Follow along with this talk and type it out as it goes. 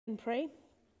And pray,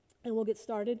 and we'll get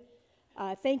started.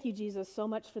 Thank you, Jesus, so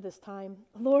much for this time.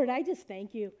 Lord, I just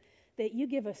thank you that you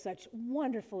give us such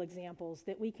wonderful examples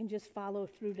that we can just follow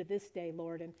through to this day,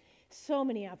 Lord, and so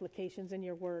many applications in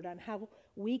your word on how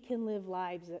we can live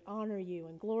lives that honor you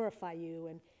and glorify you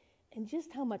and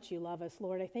just how much you love us,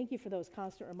 Lord. I thank you for those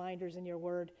constant reminders in your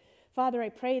word. Father, I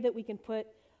pray that we can put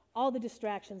all the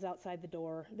distractions outside the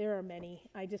door. There are many.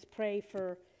 I just pray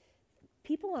for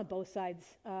people on both sides,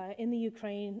 in the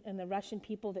Ukraine and the Russian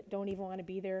people that don't even want to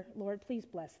be there. Lord, please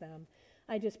bless them.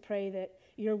 I just pray that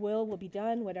your will be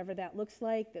done, whatever that looks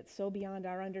like, that's so beyond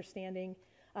our understanding.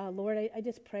 Lord, I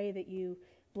just pray that you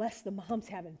bless the moms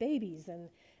having babies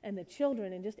and the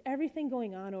children and just everything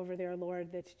going on over there,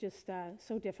 Lord, that's just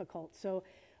so difficult. So,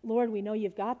 Lord, we know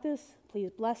you've got this. Please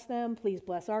bless them. Please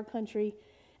bless our country.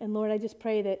 And Lord, I just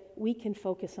pray that we can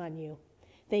focus on you.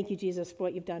 Thank you, Jesus, for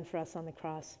what you've done for us on the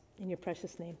cross. In your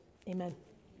precious name, amen.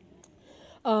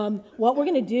 What we're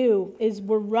going to do is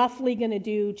we're roughly going to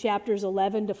do chapters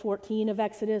 11 to 14 of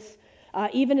Exodus.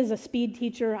 Even as a speed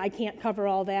teacher, I can't cover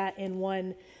all that in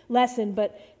one lesson,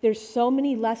 but there's so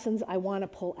many lessons I want to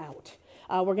pull out.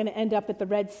 We're going to end up at the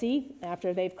Red Sea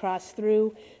after they've crossed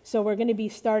through, so we're going to be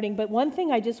starting. But one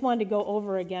thing I just wanted to go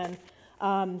over again,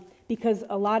 because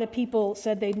a lot of people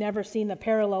said they'd never seen the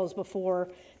parallels before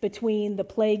between the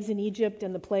plagues in Egypt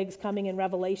and the plagues coming in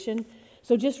Revelation.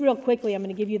 So just real quickly, I'm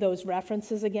going to give you those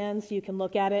references again so you can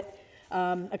look at it.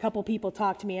 A couple people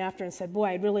talked to me after and said, boy,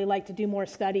 I'd really like to do more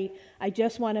study. I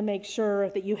just want to make sure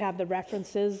that you have the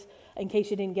references in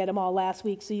case you didn't get them all last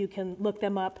week so you can look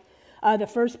them up. The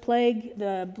first plague,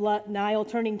 the Nile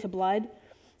turning to blood,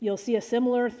 you'll see a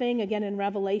similar thing again in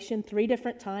Revelation 3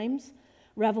 different times.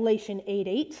 Revelation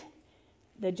 8:8,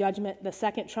 the judgment, the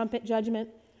second trumpet judgment.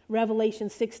 Revelation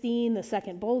 16, the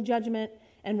second bowl judgment,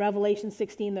 and Revelation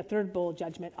 16, the third bowl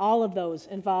judgment. All of those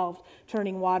involved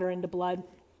turning water into blood.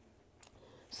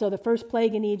 So the first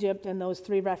plague in Egypt and those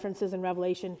three references in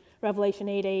Revelation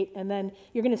 8:8, and then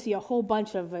you're going to see a whole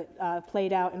bunch of it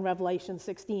played out in Revelation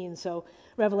 16. So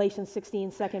Revelation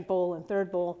 16, second bowl and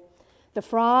third bowl. The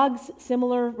frogs,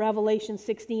 similar, Revelation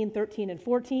 16, 13, and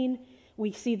 14.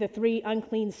 We see the three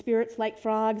unclean spirits like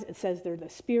frogs. It says they're the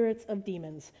spirits of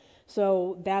demons.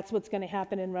 So that's what's going to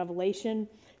happen in Revelation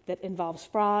that involves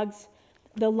frogs.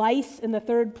 The lice in the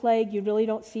third plague, you really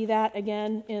don't see that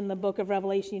again in the book of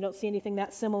Revelation. You don't see anything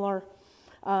that similar.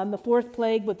 The fourth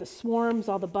plague with the swarms,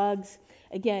 all the bugs,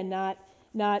 again,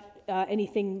 not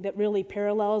anything that really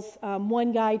parallels.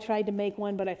 One guy tried to make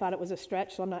one, but I thought it was a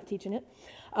stretch, so I'm not teaching it.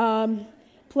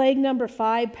 Plague number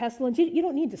 5, pestilence. You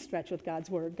don't need to stretch with God's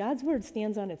word. God's word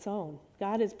stands on its own.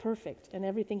 God is perfect, and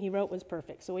everything he wrote was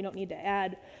perfect, so we don't need to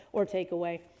add or take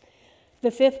away. The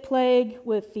fifth plague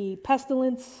with the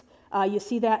pestilence, you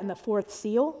see that in the fourth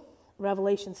seal,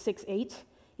 Revelation 6:8.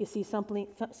 You see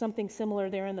something similar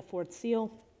there in the fourth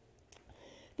seal.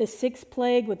 The sixth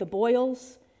plague with the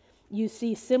boils, you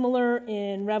see similar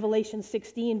in Revelation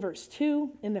 16, verse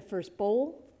 2, in the first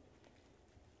bowl.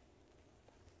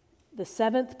 The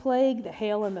seventh plague, the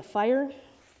hail and the fire,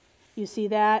 you see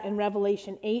that in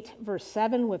Revelation 8, verse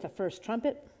 7 with the first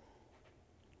trumpet.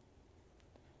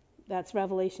 That's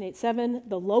Revelation 8:7.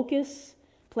 The locusts,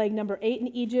 plague number 8 in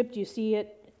Egypt, you see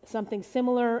it something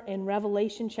similar in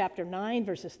Revelation chapter 9,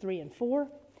 verses 3 and 4.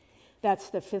 That's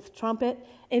the fifth trumpet.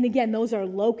 And again, those are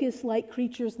locust-like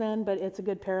creatures then, but it's a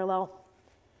good parallel.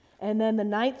 And then the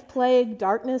ninth plague,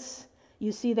 darkness,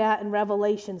 you see that in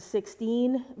Revelation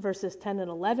 16, verses 10 and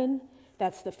 11.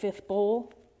 That's the fifth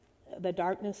bowl, the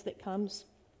darkness that comes.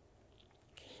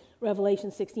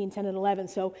 Revelation 16, 10 and 11.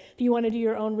 So if you want to do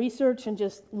your own research and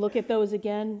just look at those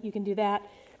again, you can do that.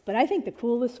 But I think the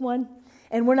coolest one,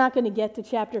 and we're not going to get to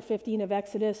chapter 15 of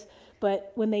Exodus,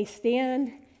 but when they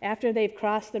stand after they've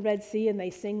crossed the Red Sea and they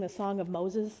sing the Song of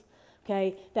Moses,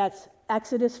 okay, that's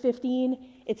Exodus 15.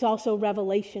 It's also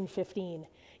Revelation 15.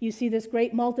 You see this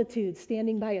great multitude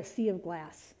standing by a sea of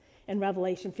glass in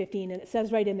Revelation 15, and it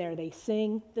says right in there, they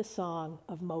sing the song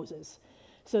of Moses.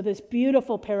 So this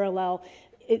beautiful parallel,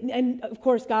 and of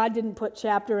course God didn't put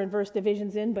chapter and verse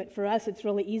divisions in, but for us it's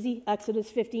really easy.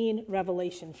 Exodus 15,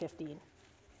 Revelation 15.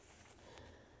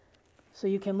 So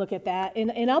you can look at that,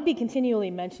 and I'll be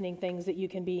continually mentioning things that you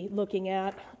can be looking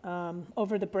at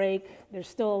over the break. There's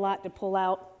still a lot to pull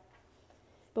out,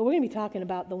 but we're going to be talking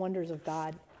about the wonders of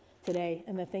God today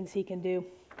and the things he can do.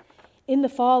 In the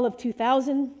fall of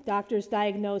 2000, doctors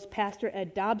diagnosed Pastor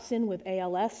Ed Dobson with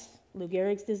ALS, Lou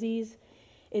Gehrig's disease.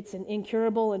 It's an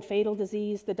incurable and fatal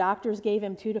disease. The doctors gave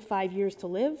him 2 to 5 years to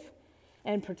live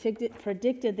and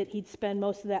predicted that he'd spend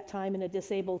most of that time in a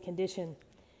disabled condition.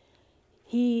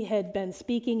 He had been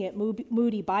speaking at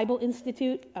Moody Bible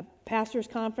Institute, a pastor's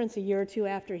conference, a year or two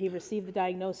after he received the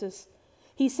diagnosis.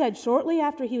 He said shortly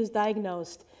after he was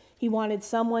diagnosed, he wanted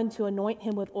someone to anoint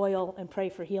him with oil and pray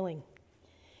for healing.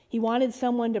 He wanted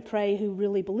someone to pray who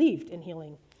really believed in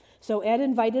healing. So Ed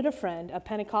invited a friend, a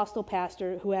Pentecostal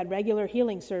pastor who had regular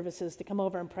healing services, to come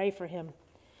over and pray for him.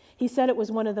 He said it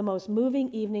was one of the most moving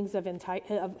evenings of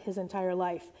his entire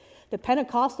life. The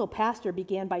Pentecostal pastor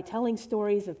began by telling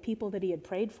stories of people that he had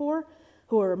prayed for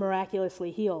who were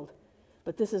miraculously healed.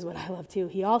 But this is what I love too.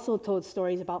 He also told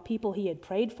stories about people he had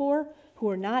prayed for who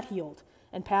were not healed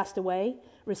and passed away,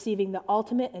 receiving the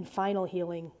ultimate and final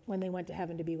healing when they went to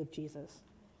heaven to be with Jesus.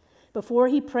 Before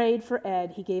he prayed for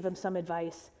Ed, he gave him some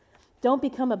advice. Don't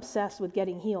become obsessed with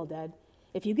getting healed, Ed.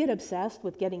 If you get obsessed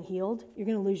with getting healed, you're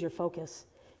going to lose your focus.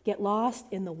 Get lost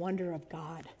in the wonder of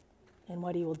God and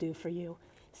what he will do for you.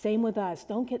 Same with us.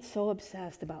 Don't get so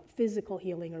obsessed about physical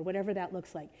healing or whatever that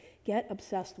looks like. Get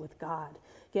obsessed with God.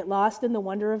 Get lost in the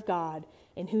wonder of God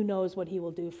and who knows what he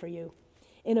will do for you.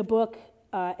 In a book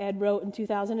Ed wrote in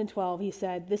 2012, he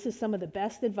said, "This is some of the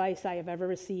best advice I have ever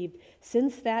received.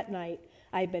 Since that night,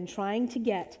 I've been trying to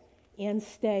get and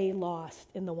stay lost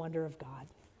in the wonder of God."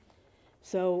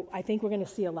 So I think we're going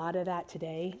to see a lot of that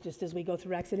today, just as we go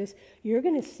through Exodus. You're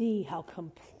going to see how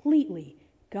completely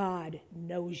God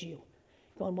knows you.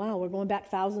 Going, wow, we're going back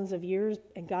thousands of years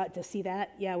and God to see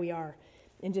that? Yeah, we are,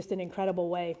 in just an incredible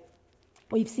way.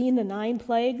 We've seen the 9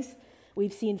 plagues.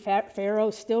 We've seen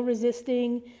Pharaoh still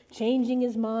resisting, changing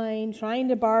his mind, trying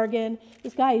to bargain.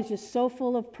 This guy is just so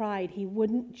full of pride, he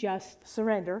wouldn't just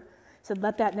surrender. Said,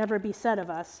 let that never be said of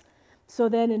us. So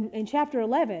then in chapter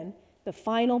 11, the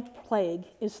final plague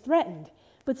is threatened.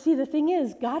 But see, the thing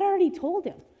is, God already told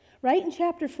him. Right in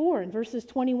chapter 4, in verses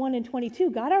 21 and 22,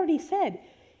 God already said,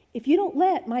 if you don't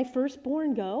let my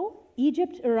firstborn go,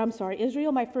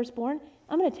 Israel, my firstborn,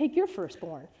 I'm going to take your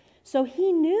firstborn. So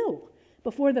he knew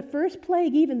before the first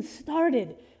plague even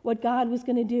started what God was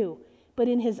going to do. But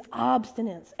in his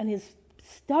obstinance and his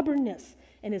stubbornness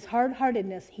and his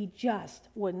hard-heartedness, he just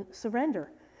wouldn't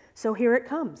surrender. So here it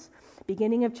comes.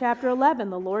 Beginning of chapter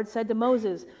 11, the Lord said to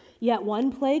Moses, "Yet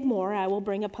one plague more I will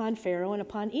bring upon Pharaoh and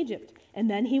upon Egypt, and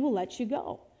then he will let you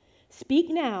go. Speak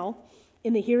now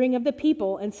in the hearing of the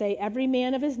people and say, every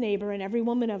man of his neighbor and every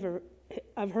woman of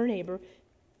her neighbor,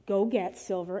 go get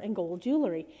silver and gold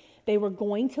jewelry." They were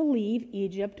going to leave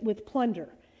Egypt with plunder.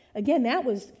 Again, that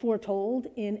was foretold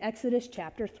in Exodus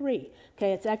chapter 3.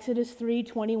 Okay, it's Exodus 3,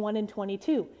 21 and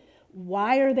 22.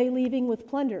 Why are they leaving with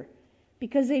plunder?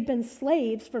 Because they've been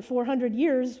slaves for 400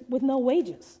 years with no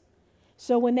wages.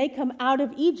 So when they come out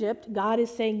of Egypt, God is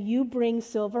saying, you bring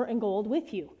silver and gold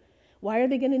with you. Why are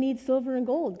they going to need silver and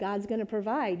gold? God's going to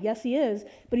provide. Yes, he is,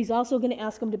 but he's also going to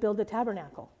ask them to build a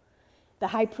tabernacle. The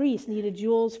high priest needed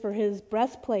jewels for his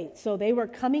breastplate. So they were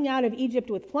coming out of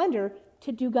Egypt with plunder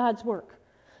to do God's work.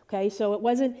 Okay, so it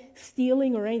wasn't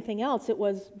stealing or anything else. It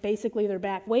was basically their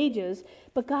back wages.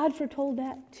 But God foretold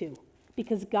that too,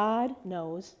 because God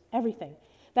knows everything.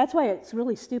 That's why it's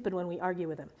really stupid when we argue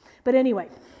with him. But anyway,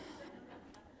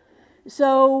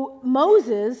 so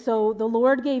Moses, so the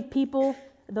Lord gave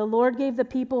the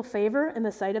people favor in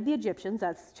the sight of the Egyptians.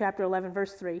 That's chapter 11,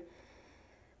 verse 3.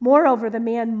 Moreover, the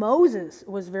man Moses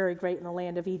was very great in the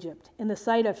land of Egypt, in the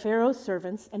sight of Pharaoh's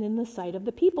servants and in the sight of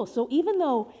the people. So even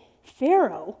though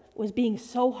Pharaoh was being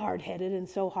so hard-headed and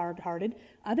so hard-hearted,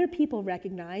 other people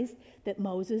recognized that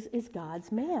Moses is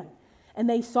God's man. And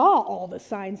they saw all the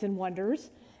signs and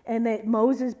wonders, and that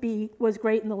Moses was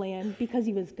great in the land because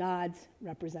he was God's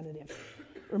representative.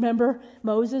 Remember,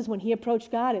 Moses, when he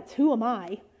approached God, it's, who am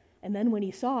I? And then when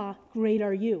he saw, great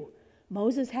are you.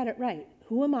 Moses had it right.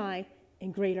 Who am I?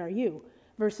 And great are you.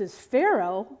 Versus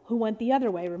Pharaoh, who went the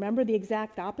other way. Remember the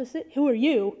exact opposite? Who are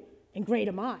you? And great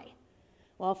am I.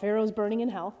 Well, Pharaoh's burning in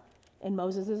hell, and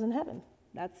Moses is in heaven.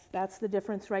 That's the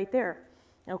difference right there.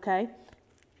 Okay?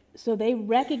 So they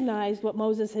recognized what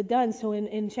Moses had done. So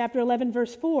in chapter 11,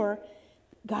 verse 4,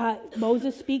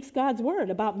 Moses speaks God's word.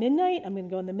 About midnight, I'm going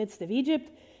to go in the midst of Egypt.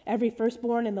 Every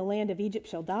firstborn in the land of Egypt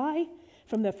shall die.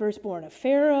 From the firstborn of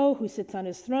Pharaoh, who sits on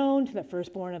his throne, to the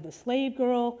firstborn of the slave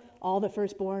girl, all the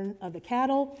firstborn of the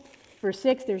cattle. Verse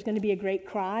 6, there's going to be a great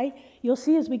cry. You'll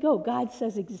see as we go, God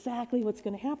says exactly what's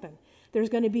going to happen. There's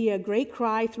going to be a great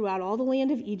cry throughout all the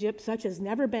land of Egypt, such as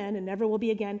never been and never will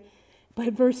be again.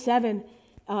 But verse 7,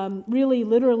 really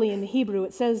literally in the Hebrew,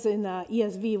 it says in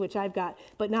ESV, which I've got,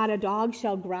 but not a dog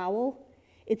shall growl.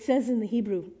 It says in the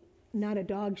Hebrew, not a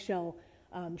dog shall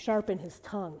sharpen his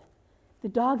tongue. The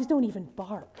dogs don't even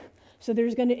bark. So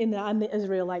there's going to, on the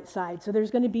Israelite side, so there's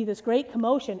going to be this great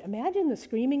commotion. Imagine the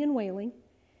screaming and wailing,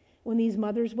 when these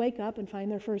mothers wake up and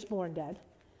find their firstborn dead,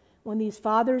 when these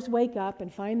fathers wake up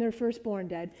and find their firstborn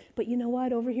dead. But you know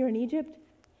what? Over here in Egypt,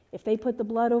 if they put the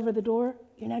blood over the door,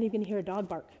 you're not even going to hear a dog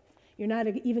bark. You're not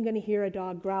even going to hear a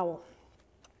dog growl.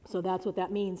 So that's what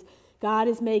that means. God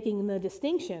is making the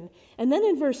distinction. And then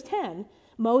in verse 10,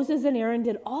 Moses and Aaron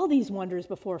did all these wonders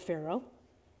before Pharaoh,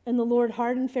 and the Lord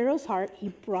hardened Pharaoh's heart. He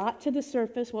brought to the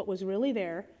surface what was really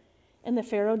there, and the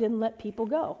Pharaoh didn't let people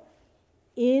go.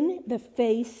 In the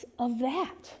face of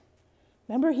that.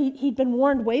 Remember, he'd been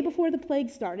warned way before the plague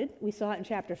started. We saw it in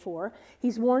chapter 4.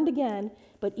 He's warned again,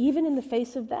 but even in the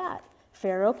face of that,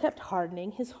 Pharaoh kept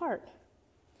hardening his heart.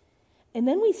 And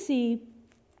then we see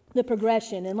the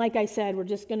progression. And like I said, we're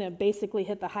just going to basically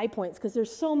hit the high points because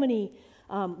there's so many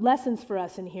lessons for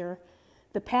us in here.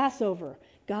 The Passover.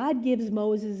 God gives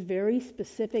Moses very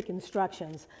specific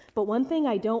instructions. But one thing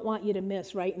I don't want you to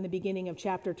miss right in the beginning of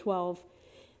chapter 12,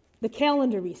 the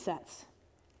calendar resets.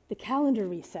 The calendar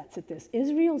resets at this.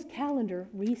 Israel's calendar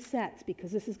resets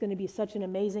because this is going to be such an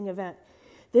amazing event.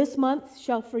 This month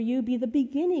shall for you be the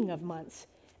beginning of months.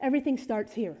 Everything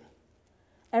starts here.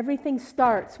 Everything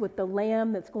starts with the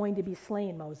lamb that's going to be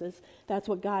slain, Moses. That's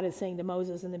what God is saying to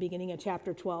Moses in the beginning of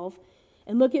chapter 12.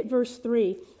 And look at verse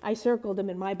 3. I circled them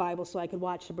in my Bible so I could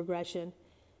watch the progression.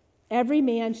 Every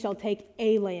man shall take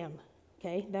a lamb.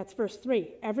 Okay, that's verse 3.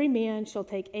 Every man shall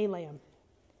take a lamb.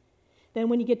 Then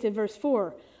when you get to verse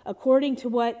 4, according to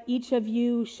what each can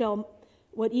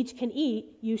eat,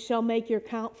 you shall make your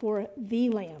count for the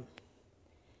lamb.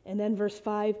 And then verse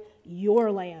 5,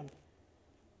 your lamb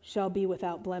shall be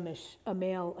without blemish, a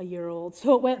male, a year old.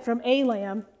 So it went from a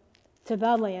lamb to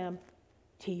the lamb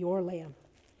to your lamb.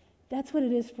 That's what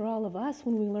it is for all of us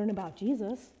when we learn about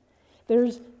Jesus.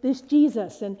 There's this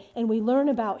Jesus, and we learn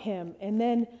about him. And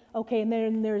then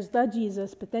there's the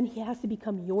Jesus, but then he has to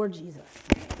become your Jesus.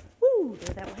 Woo,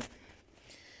 there that went.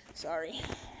 Sorry.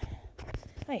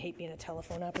 I hate being a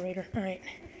telephone operator. All right.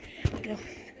 Here we go.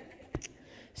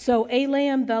 So a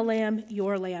lamb, the lamb,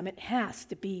 your lamb. It has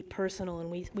to be personal, and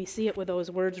we see it with those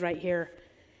words right here.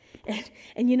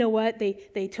 And you know what?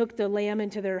 They took the lamb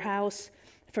into their house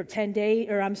for on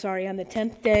the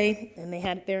 10th day, and they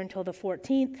had it there until the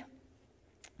 14th.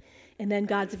 And then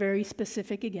God's very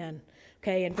specific again.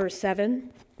 Okay, in verse 7,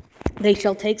 they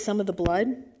shall take some of the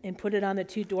blood and put it on the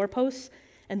 2 doorposts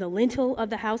and the lintel of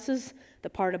the houses, the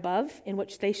part above, in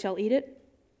which they shall eat it.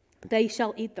 They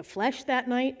shall eat the flesh that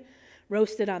night,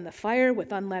 roasted on the fire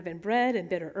with unleavened bread and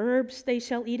bitter herbs. They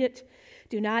shall eat it.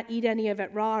 Do not eat any of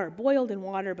it raw or boiled in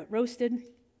water, but roasted.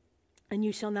 And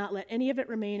you shall not let any of it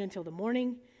remain until the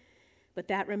morning, but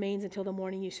that remains until the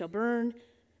morning you shall burn.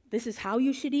 This is how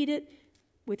you should eat it,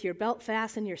 with your belt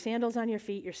fastened, your sandals on your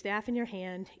feet, your staff in your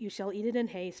hand. You shall eat it in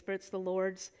haste, for it's the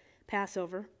Lord's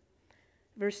Passover.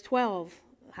 Verse 12,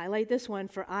 highlight this one.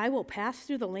 For I will pass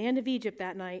through the land of Egypt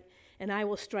that night, and I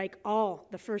will strike all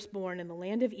the firstborn in the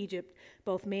land of Egypt,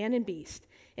 both man and beast.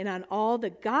 And on all the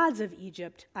gods of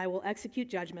Egypt I will execute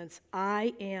judgments.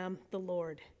 I am the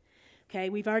Lord. Okay,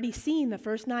 we've already seen the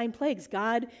first 9 plagues.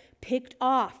 God picked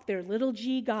off their little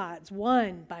g gods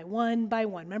one by one by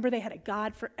one. Remember, they had a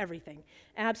god for everything,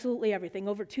 absolutely everything,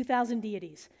 over 2,000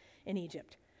 deities in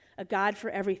Egypt, a god for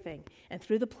everything. And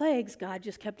through the plagues, God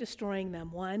just kept destroying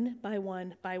them one by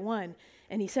one by one.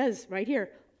 And he says right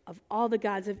here, of all the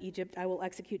gods of Egypt, I will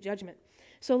execute judgment.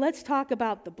 So let's talk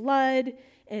about the blood.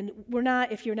 And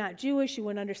if you're not Jewish, you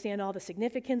wouldn't understand all the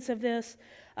significance of this.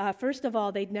 First of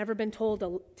all, they'd never been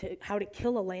told how to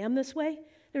kill a lamb this way.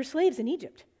 They're slaves in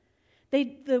Egypt.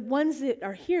 The ones that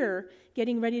are here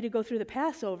getting ready to go through the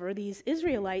Passover, these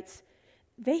Israelites,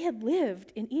 they had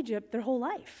lived in Egypt their whole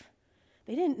life.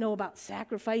 They didn't know about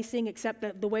sacrificing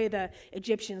except the way the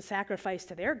Egyptians sacrificed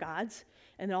to their gods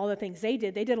and all the things they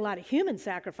did. They did a lot of human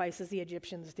sacrifices, the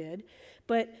Egyptians did.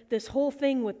 But this whole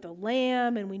thing with the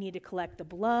lamb, and we need to collect the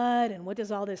blood, and what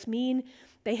does all this mean?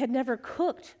 They had never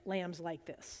cooked lambs like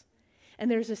this. And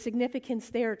there's a significance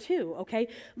there too, okay?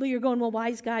 You're going, well, why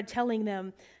is God telling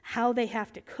them how they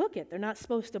have to cook it? They're not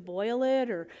supposed to boil it,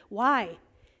 or why?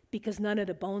 Because none of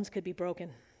the bones could be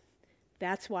broken.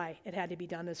 That's why it had to be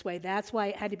done this way. That's why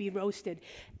it had to be roasted.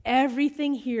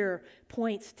 Everything here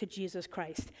points to Jesus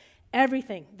Christ.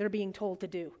 Everything they're being told to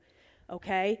do,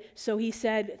 okay? So he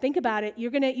said, think about it.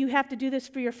 You have to do this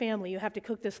for your family. You have to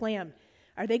cook this lamb.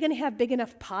 Are they going to have big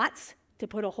enough pots to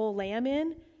put a whole lamb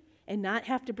in and not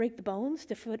have to break the bones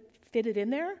to fit it in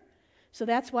there? So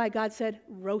that's why God said,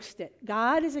 roast it.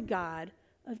 God is a God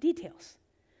of details.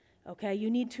 Okay, you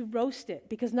need to roast it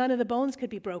because none of the bones could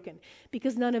be broken,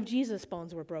 because none of Jesus'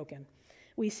 bones were broken.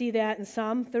 We see that in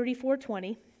Psalm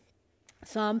 34:20.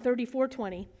 Psalm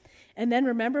 34:20. And then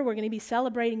remember, we're going to be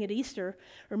celebrating at Easter.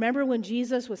 Remember when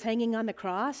Jesus was hanging on the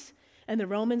cross and the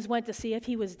Romans went to see if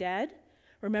he was dead?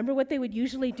 Remember what they would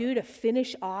usually do to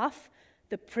finish off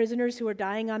the prisoners who were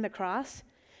dying on the cross?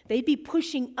 They'd be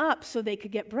pushing up so they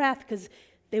could get breath because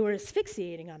they were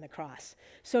asphyxiating on the cross.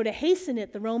 So to hasten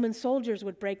it, the Roman soldiers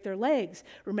would break their legs.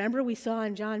 Remember, we saw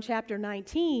in John chapter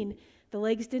 19, the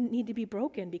legs didn't need to be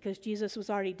broken because Jesus was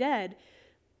already dead.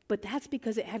 But that's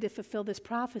because it had to fulfill this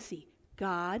prophecy.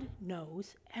 God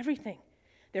knows everything.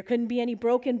 There couldn't be any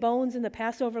broken bones in the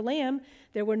Passover lamb.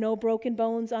 There were no broken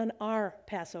bones on our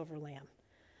Passover lamb.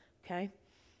 Okay?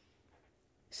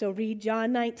 So read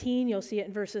John 19. You'll see it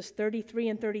in verses 33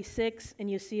 and 36, and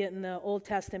you see it in the Old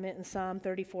Testament in Psalm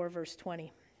 34, verse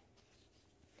 20.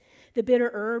 The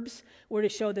bitter herbs were to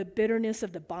show the bitterness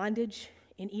of the bondage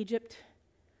in Egypt.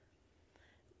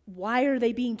 Why are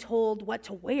they being told what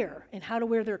to wear and how to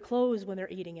wear their clothes when they're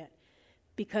eating it?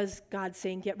 Because God's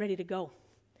saying, get ready to go.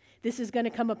 This is going to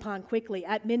come upon quickly.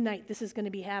 At midnight, this is going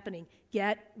to be happening.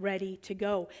 Get ready to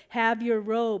go. Have your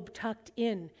robe tucked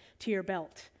in to your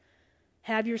belt.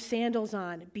 Have your sandals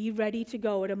on. Be ready to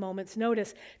go at a moment's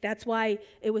notice. That's why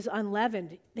it was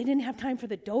unleavened. They didn't have time for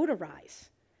the dough to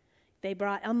rise. They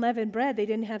brought unleavened bread. They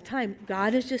didn't have time.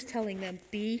 God is just telling them,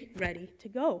 be ready to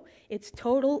go. It's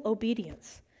total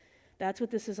obedience. That's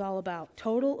what this is all about,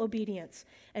 total obedience.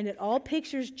 And it all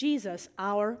pictures Jesus,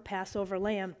 our Passover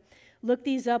lamb. Look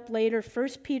these up later, 1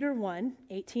 Peter 1,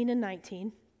 18 and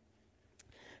 19.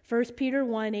 1 Peter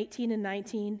 1, 18 and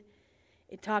 19.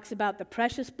 It talks about the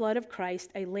precious blood of Christ,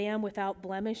 a lamb without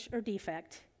blemish or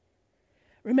defect.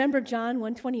 Remember John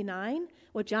 1:29,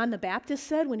 what John the Baptist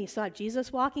said when he saw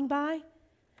Jesus walking by?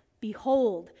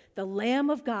 Behold, the Lamb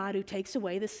of God who takes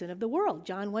away the sin of the world.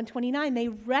 John 1:29, they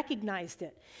recognized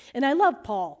it. And I love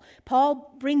Paul.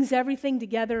 Paul brings everything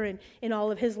together in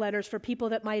all of his letters for people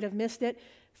that might have missed it.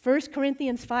 1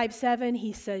 Corinthians 5:7,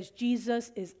 he says,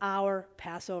 Jesus is our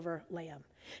Passover lamb.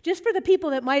 Just for the people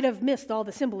that might have missed all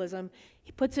the symbolism,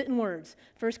 he puts it in words.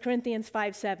 1 Corinthians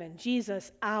 5:7,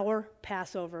 Jesus, our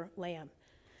Passover lamb.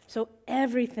 So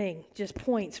everything just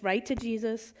points right to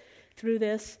Jesus through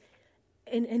this.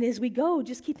 And as we go,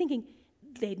 just keep thinking,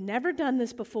 they'd never done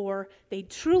this before. They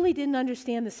truly didn't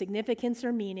understand the significance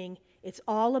or meaning. It's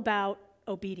all about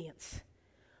obedience.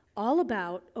 All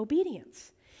about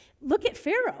obedience. Look at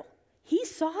Pharaoh. He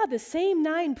saw the same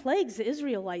 9 plagues the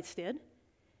Israelites did.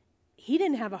 He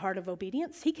didn't have a heart of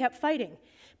obedience. He kept fighting.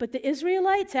 But the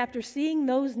Israelites, after seeing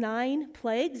those 9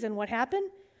 plagues and what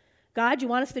happened, God, you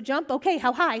want us to jump? Okay,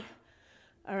 how high?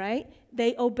 All right?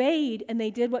 They obeyed and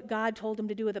they did what God told them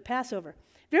to do with the Passover.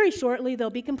 Very shortly, they'll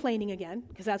be complaining again,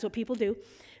 because that's what people do.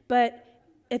 But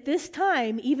at this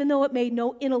time, even though it made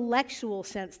no intellectual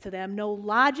sense to them, no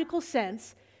logical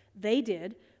sense, they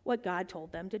did what God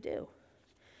told them to do.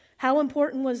 How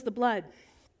important was the blood?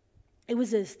 It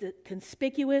was as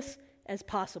conspicuous as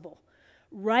possible.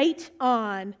 Right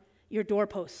on your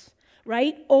doorposts,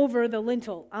 right over the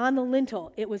lintel, on the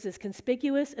lintel. It was as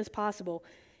conspicuous as possible.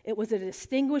 It was a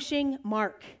distinguishing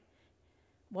mark.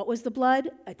 What was the blood?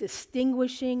 A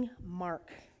distinguishing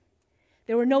mark.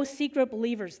 There were no secret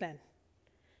believers then.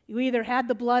 You either had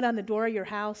the blood on the door of your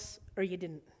house or you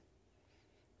didn't.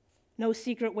 No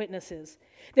secret witnesses.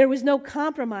 There was no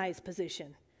compromise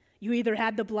position. You either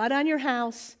had the blood on your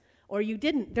house or you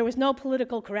didn't. There was no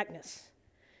political correctness.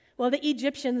 Well, the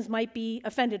Egyptians might be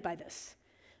offended by this.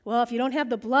 Well, if you don't have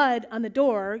the blood on the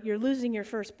door, you're losing your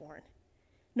firstborn.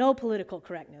 No political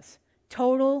correctness.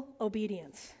 Total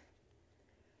obedience.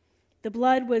 The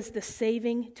blood was the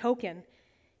saving token.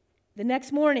 The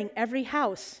next morning, every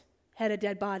house had a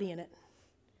dead body in it.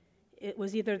 It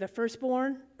was either the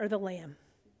firstborn or the lamb.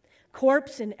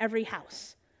 Corpse in every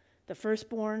house. The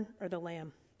firstborn or the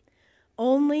lamb.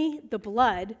 Only the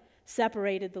blood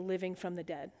separated the living from the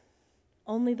dead.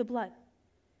 Only the blood.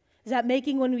 Is that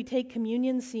making when we take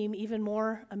communion seem even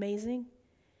more amazing?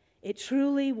 It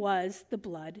truly was the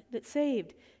blood that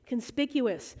saved.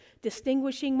 Conspicuous,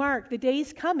 distinguishing mark. The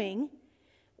day's coming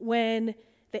when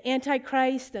the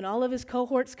Antichrist and all of his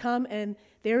cohorts come, and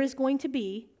there is going to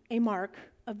be a mark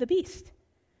of the beast.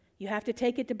 You have to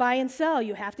take it to buy and sell.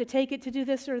 You have to take it to do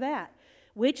this or that.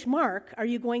 Which mark are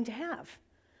you going to have?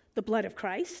 The blood of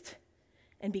Christ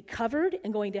and be covered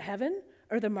and going to heaven,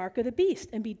 or the mark of the beast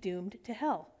and be doomed to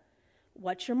hell?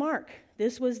 What's your mark?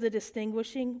 This was the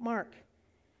distinguishing mark.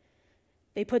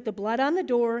 They put the blood on the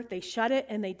door, they shut it,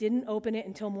 and they didn't open it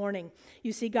until morning.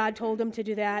 You see, God told them to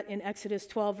do that in Exodus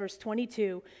 12, verse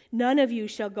 22. None of you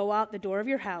shall go out the door of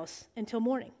your house until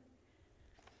morning.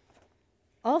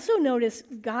 Also notice,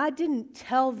 God didn't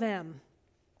tell them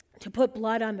to put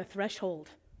blood on the threshold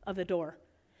of the door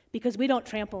because we don't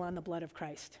trample on the blood of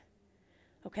Christ.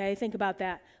 Okay, think about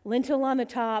that. Lintel on the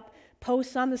top,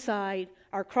 posts on the side,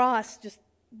 our cross, just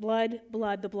blood,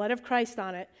 the blood of Christ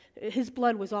on it. His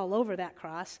blood was all over that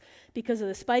cross because of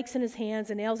the spikes in his hands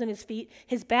and nails in his feet.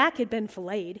 His back had been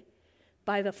filleted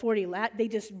by the 40 lat. They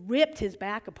just ripped his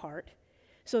back apart.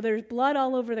 So there's blood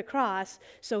all over the cross.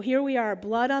 So here we are,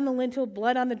 blood on the lintel,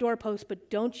 blood on the doorpost, but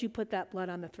don't you put that blood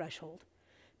on the threshold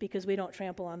because we don't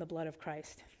trample on the blood of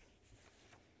Christ.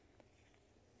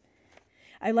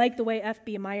 I like the way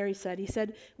F.B. Meyer said. He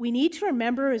said, we need to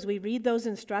remember as we read those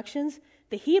instructions,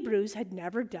 the Hebrews had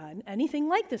never done anything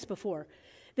like this before.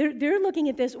 They're looking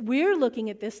at this, we're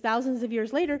looking at this thousands of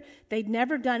years later. They'd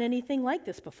never done anything like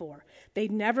this before.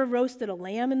 They'd never roasted a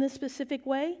lamb in this specific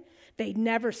way. They'd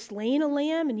never slain a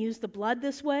lamb and used the blood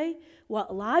this way.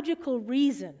 What logical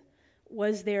reason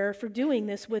was there for doing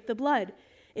this with the blood?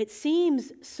 It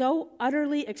seems so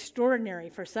utterly extraordinary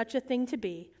for such a thing to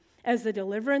be as the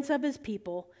deliverance of his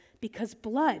people, because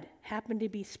blood happened to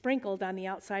be sprinkled on the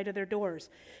outside of their doors.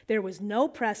 There was no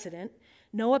precedent,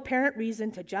 no apparent reason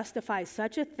to justify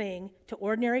such a thing to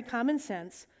ordinary common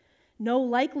sense, no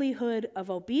likelihood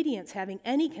of obedience having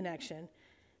any connection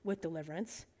with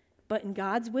deliverance. But in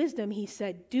God's wisdom, he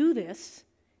said, do this,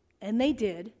 and they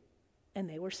did, and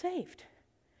they were saved.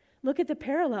 Look at the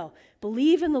parallel.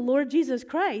 Believe in the Lord Jesus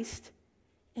Christ,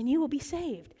 and you will be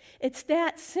saved. It's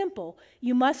that simple.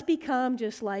 You must become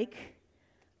just like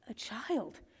a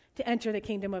child to enter the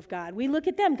kingdom of God. We look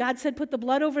at them. God said, put the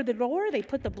blood over the door. They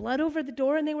put the blood over the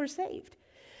door and they were saved.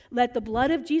 Let the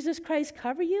blood of Jesus Christ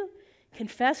cover you.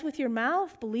 Confess with your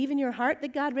mouth, believe in your heart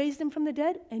that God raised him from the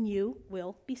dead, and you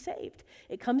will be saved.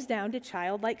 It comes down to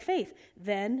childlike faith,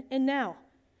 then and now.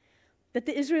 That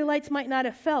the Israelites might not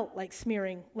have felt like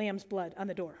smearing lamb's blood on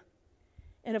the door.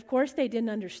 And of course they didn't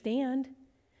understand.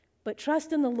 But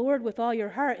trust in the Lord with all your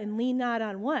heart and lean not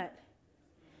on what?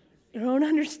 Your own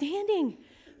understanding.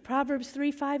 Proverbs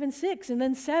 3, 5, and 6. And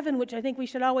then 7, which I think we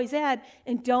should always add,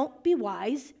 and don't be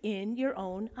wise in your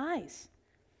own eyes.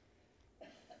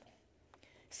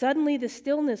 Suddenly the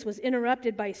stillness was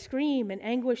interrupted by scream and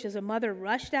anguish as a mother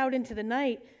rushed out into the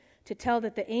night to tell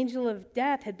that the angel of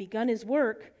death had begun his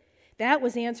work. That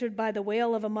was answered by the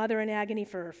wail of a mother in agony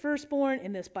for her firstborn,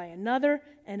 and this by another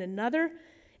and another.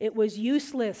 It was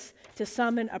useless to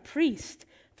summon a priest,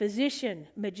 physician,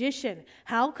 magician.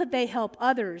 How could they help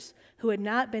others who had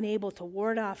not been able to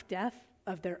ward off death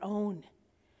of their own?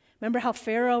 Remember how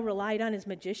Pharaoh relied on his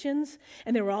magicians,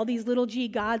 and there were all these little g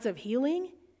gods of healing?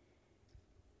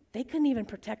 They couldn't even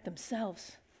protect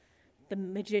themselves, the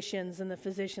magicians and the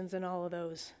physicians and all of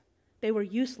those. They were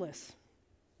useless.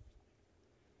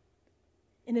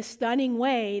 In a stunning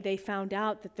way, they found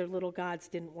out that their little gods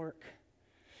didn't work.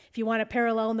 If you want a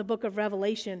parallel in the book of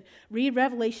Revelation, read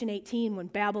Revelation 18 when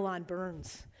Babylon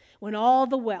burns, when all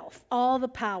the wealth, all the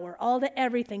power, all the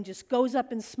everything just goes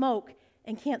up in smoke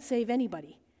and can't save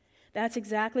anybody. That's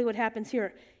exactly what happens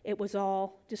here. It was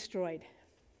all destroyed.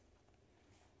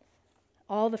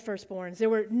 All the firstborns. There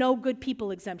were no good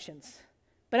people exemptions.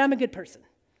 But I'm a good person.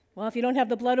 Well, if you don't have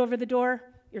the blood over the door,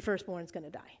 your firstborn's going to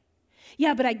die.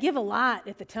 Yeah, but I give a lot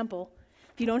at the temple.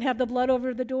 If you don't have the blood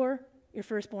over the door, your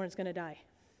firstborn's going to die.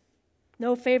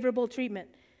 No favorable treatment.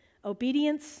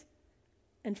 Obedience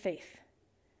and faith.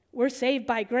 We're saved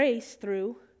by grace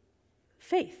through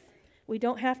faith. We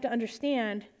don't have to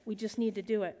understand. We just need to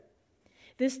do it.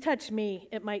 This touched me.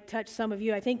 It might touch some of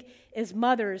you. I think as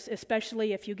mothers,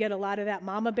 especially if you get a lot of that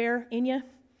mama bear in you,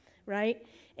 right?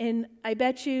 And I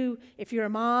bet you if you're a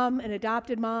mom, an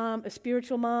adopted mom, a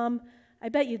spiritual mom, I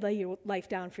bet you'd lay your life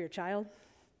down for your child,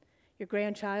 your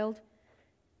grandchild.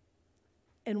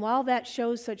 And while that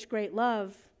shows such great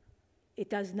love, it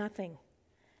does nothing.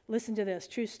 Listen to this,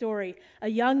 true story. A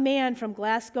young man from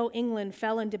Glasgow, England,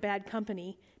 fell into bad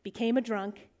company, became a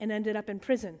drunk, and ended up in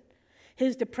prison.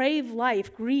 His depraved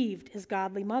life grieved his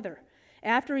godly mother.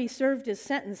 After he served his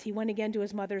sentence, he went again to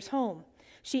his mother's home.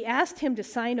 She asked him to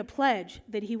sign a pledge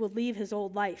that he would leave his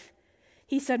old life.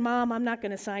 He said, "Mom, I'm not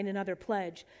going to sign another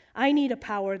pledge. I need a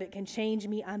power that can change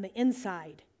me on the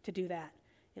inside to do that."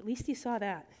 At least he saw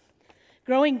that.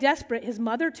 Growing desperate, his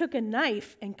mother took a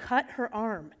knife and cut her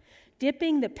arm,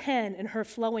 dipping the pen in her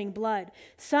flowing blood.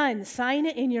 "Son, sign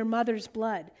it in your mother's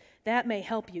blood. That may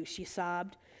help you," she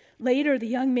sobbed. Later, the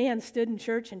young man stood in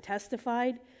church and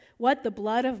testified, "What the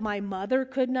blood of my mother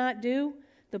could not do,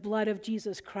 the blood of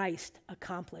Jesus Christ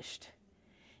accomplished."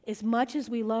 As much as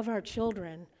we love our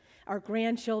children, our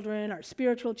grandchildren, our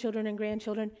spiritual children and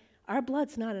grandchildren, our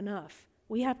blood's not enough.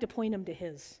 We have to point them to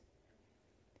his.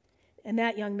 And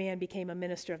that young man became a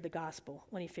minister of the gospel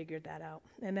when he figured that out.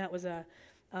 And that was a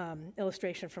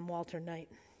illustration from Walter Knight.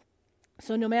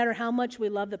 So no matter how much we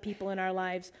love the people in our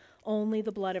lives, only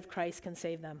the blood of Christ can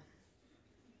save them.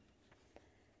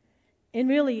 And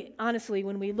really, honestly,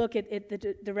 when we look at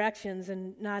the directions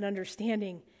and not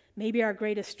understanding, maybe our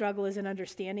greatest struggle isn't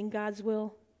understanding God's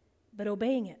will, but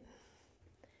obeying it.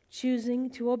 Choosing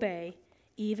to obey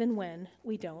even when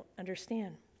we don't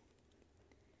understand.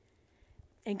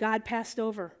 And God passed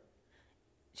over.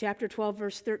 Chapter 12,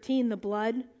 verse 13, the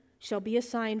blood shall be a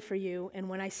sign for you, and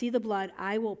when I see the blood,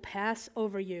 I will pass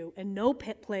over you, and no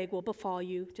plague will befall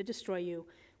you to destroy you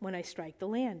when I strike the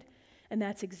land. And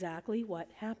that's exactly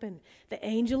what happened. The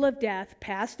angel of death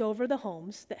passed over the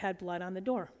homes that had blood on the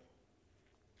door.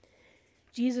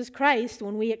 Jesus Christ,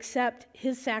 when we accept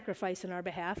his sacrifice in our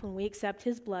behalf, when we accept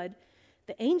his blood,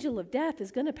 the angel of death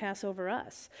is going to pass over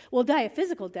us. We'll die a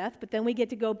physical death, but then we get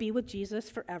to go be with Jesus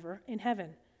forever in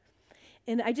heaven.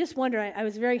 And I just wonder, I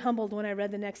was very humbled when I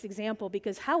read the next example,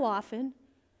 because how often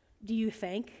do you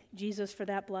thank Jesus for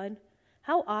that blood?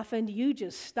 How often do you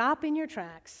just stop in your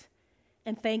tracks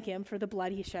and thank him for the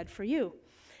blood he shed for you?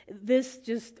 This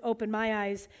just opened my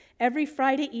eyes. Every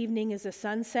Friday evening as the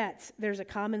sun sets, there's a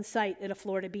common sight at a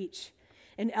Florida beach.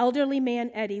 An elderly man,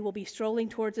 Eddie, will be strolling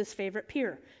towards his favorite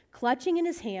pier, clutching in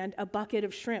his hand a bucket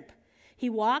of shrimp.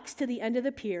 He walks to the end of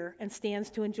the pier and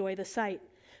stands to enjoy the sight.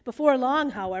 Before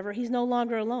long, however, he's no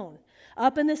longer alone.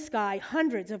 Up in the sky,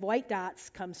 hundreds of white dots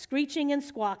come screeching and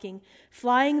squawking,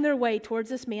 flying their way towards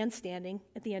this man standing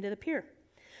at the end of the pier.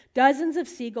 Dozens of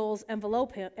seagulls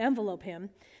envelope him,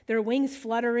 their wings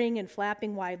fluttering and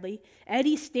flapping widely.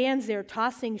 Eddie stands there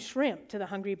tossing shrimp to the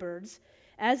hungry birds.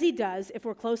 As he does, if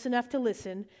we're close enough to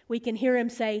listen, we can hear him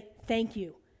say, "Thank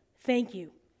you, thank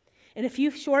you." In a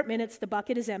few short minutes, the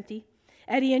bucket is empty.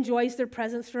 Eddie enjoys their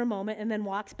presence for a moment and then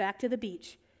walks back to the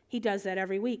beach. He does that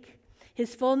every week.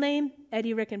 His full name,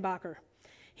 Eddie Rickenbacker.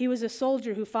 He was a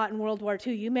soldier who fought in World War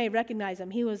II. You may recognize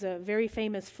him. He was a very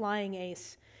famous flying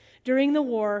ace. During the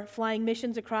war, flying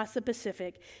missions across the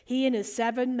Pacific, he and his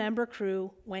 7-member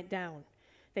crew went down.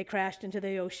 They crashed into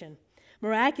the ocean.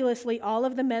 Miraculously, all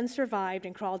of the men survived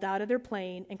and crawled out of their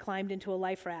plane and climbed into a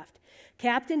life raft.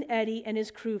 Captain Eddie and his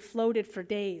crew floated for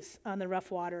days on the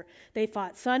rough water. They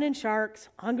fought sun and sharks,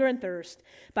 hunger and thirst.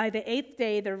 By the 8th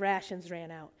day, their rations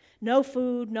ran out. No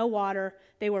food, no water.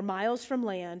 They were miles from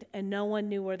land, and no one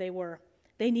knew where they were.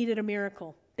 They needed a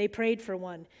miracle. They prayed for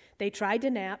one. They tried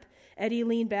to nap. Eddie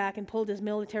leaned back and pulled his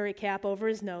military cap over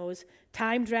his nose.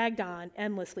 Time dragged on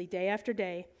endlessly, day after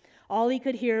day. All he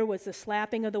could hear was the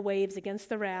slapping of the waves against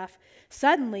the raft.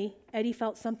 Suddenly, Eddie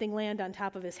felt something land on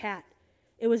top of his hat.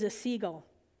 It was a seagull.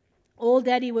 Old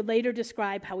Eddie would later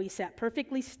describe how he sat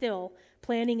perfectly still,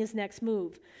 planning his next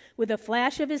move. With a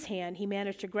flash of his hand, he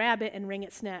managed to grab it and wring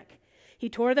its neck. He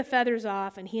tore the feathers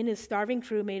off, and he and his starving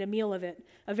crew made a meal of it,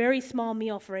 a very small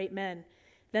meal for 8 men.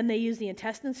 Then they used the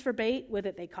intestines for bait. With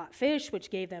it, they caught fish, which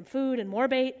gave them food and more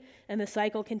bait, and the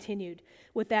cycle continued.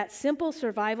 With that simple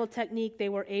survival technique, they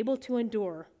were able to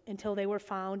endure until they were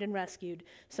found and rescued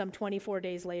some 24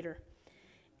 days later.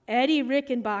 Eddie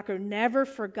Rickenbacker never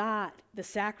forgot the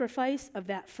sacrifice of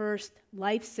that first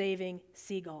life-saving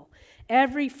seagull.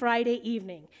 Every Friday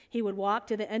evening, he would walk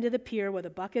to the end of the pier with a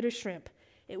bucket of shrimp.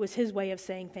 It was his way of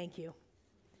saying thank you.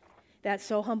 That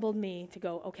so humbled me to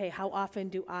go, okay, how often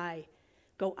do I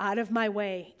go out of my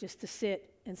way just to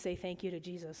sit and say thank you to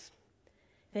Jesus?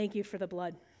 Thank you for the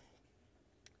blood.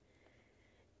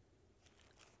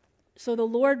 So the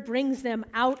Lord brings them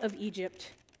out of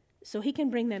Egypt so he can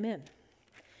bring them in.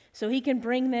 So he can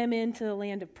bring them into the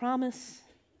land of promise.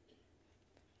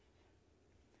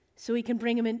 So he can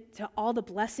bring them into all the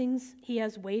blessings he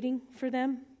has waiting for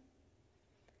them.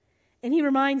 And he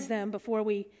reminds them, before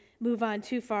we move on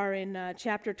too far, in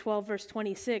chapter 12, verse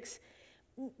 26,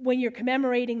 when you're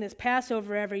commemorating this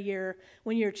Passover every year,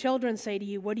 when your children say to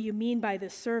you, "What do you mean by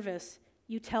this service?"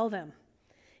 you tell them.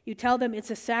 You tell them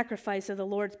it's a sacrifice of the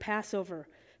Lord's Passover.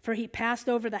 For he passed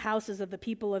over the houses of the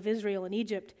people of Israel in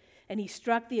Egypt, and he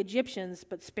struck the Egyptians,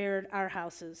 but spared our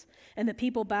houses. And the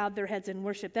people bowed their heads in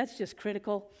worship. That's just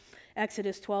critical.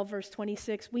 Exodus 12, verse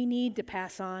 26. We need to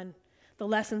pass on the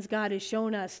lessons God has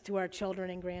shown us to our children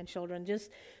and grandchildren,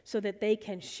 just so that they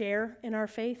can share in our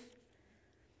faith.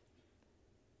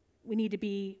 We need to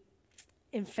be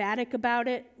emphatic about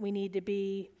it. We need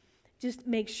to just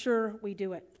make sure we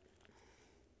do it.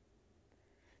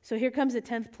 So here comes the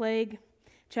 10th plague.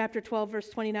 Chapter 12, verse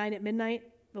 29, at midnight,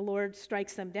 the Lord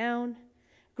strikes them down.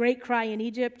 Great cry in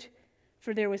Egypt,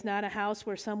 for there was not a house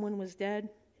where someone was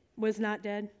not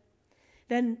dead.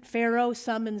 Then Pharaoh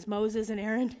summons Moses and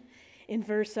Aaron in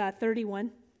verse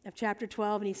 31 of chapter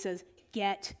 12, and he says,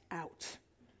 "Get out.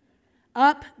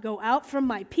 Up, go out from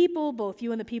my people, both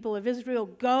you and the people of Israel.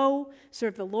 Go,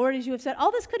 serve the Lord as you have said.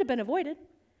 All this could have been avoided.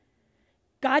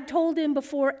 God told him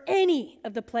before any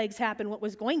of the plagues happened what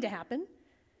was going to happen,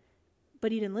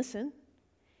 but he didn't listen.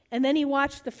 And then he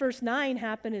watched the first 9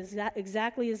 happen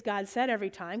exactly as God said every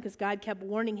time, because God kept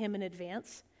warning him in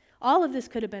advance. All of this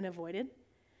could have been avoided.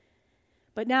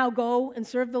 But now go and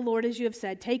serve the Lord as you have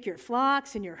said. Take your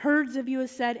flocks and your herds, as you have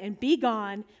said, and be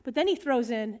gone. But then he throws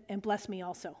in, and bless me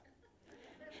also.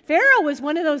 Pharaoh was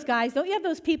one of those guys. Don't you have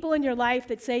those people in your life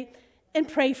that say, and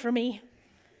pray for me?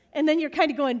 And then you're kind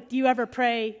of going, do you ever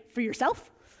pray for yourself?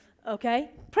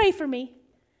 Okay, pray for me.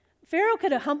 Pharaoh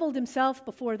could have humbled himself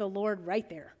before the Lord right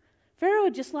there. Pharaoh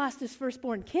had just lost his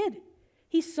firstborn kid.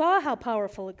 He saw how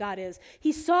powerful God is.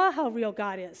 He saw how real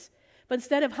God is. But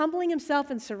instead of humbling himself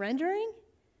and surrendering,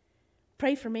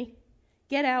 pray for me.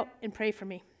 Get out and pray for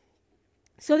me.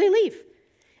 So they leave.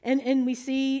 And we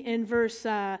see in verse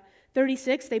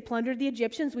 36, they plundered the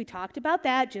Egyptians. We talked about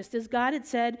that, just as God had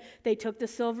said. They took the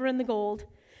silver and the gold.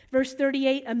 Verse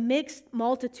 38, a mixed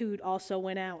multitude also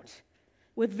went out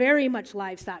with very much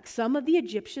livestock. Some of the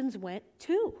Egyptians went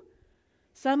too.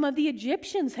 Some of the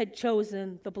Egyptians had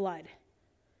chosen the blood.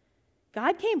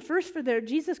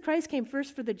 Jesus Christ came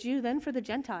first for the Jew, then for the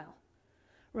Gentile.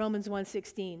 Romans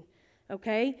 1:16.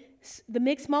 Okay? The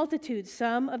mixed multitude,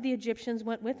 some of the Egyptians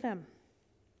went with them.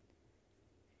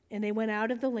 And they went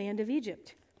out of the land of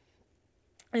Egypt.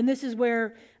 And this is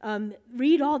where,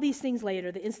 read all these things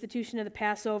later, the institution of the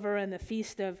Passover and the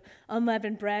Feast of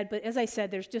Unleavened Bread. But as I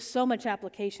said, there's just so much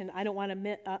application I don't want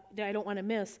to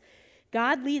miss.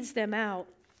 God leads them out,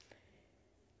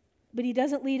 but he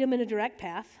doesn't lead them in a direct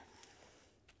path.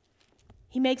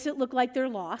 He makes it look like they're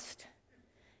lost.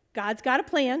 God's got a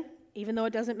plan, even though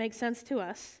it doesn't make sense to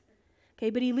us. Okay,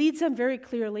 but he leads them very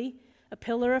clearly, a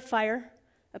pillar of fire,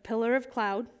 a pillar of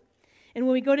cloud. And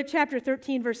when we go to chapter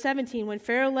 13, verse 17, when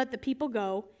Pharaoh let the people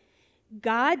go,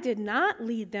 God did not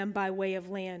lead them by way of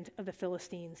land of the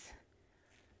Philistines.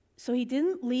 So he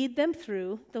didn't lead them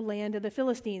through the land of the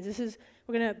Philistines.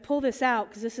 We're going to pull this out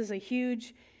because this is a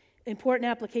huge, important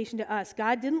application to us.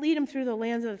 God didn't lead them through the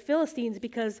lands of the Philistines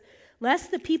because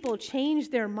lest the people change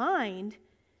their mind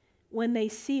when they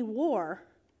see war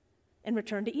and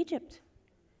return to Egypt.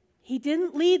 He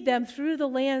didn't lead them through the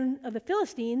land of the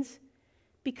Philistines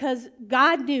because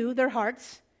God knew their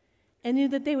hearts and knew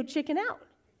that they would chicken out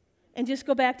and just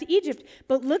go back to Egypt.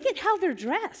 But look at how they're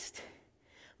dressed.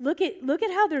 Look at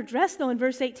how they're dressed, though, in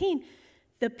verse 18.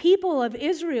 The people of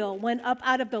Israel went up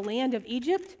out of the land of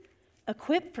Egypt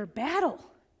equipped for battle.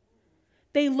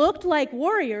 They looked like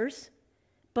warriors,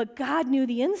 but God knew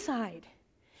the inside.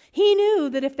 He knew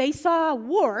that if they saw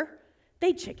war,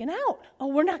 they'd chicken out. Oh,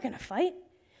 we're not going to fight.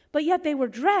 But yet they were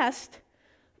dressed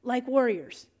like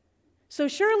warriors. So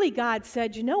surely God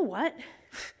said, you know what?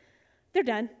 They're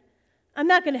done. I'm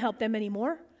not going to help them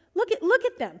anymore. Look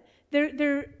at them.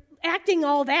 They're acting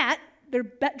all that. They're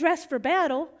dressed for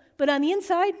battle, but on the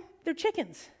inside, they're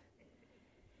chickens.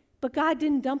 But God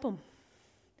didn't dump them.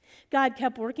 God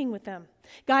kept working with them.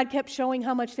 God kept showing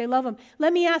how much they love him.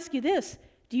 Let me ask you this.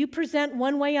 Do you present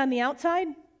one way on the outside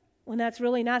when that's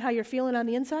really not how you're feeling on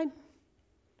the inside?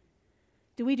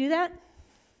 Do we do that?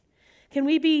 Can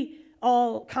we be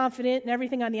all confident and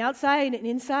everything on the outside and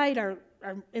inside our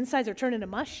insides are turning to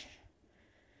mush?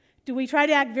 Do we try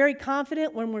to act very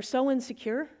confident when we're so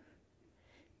insecure?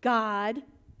 God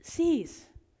sees.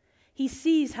 He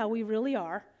sees how we really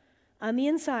are on the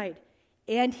inside,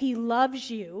 and he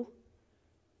loves you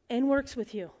and works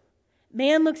with you.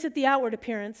 Man looks at the outward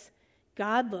appearance.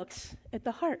 God looks at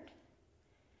the heart.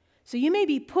 So you may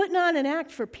be putting on an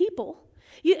act for people.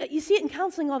 You see it in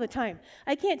counseling all the time.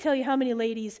 I can't tell you how many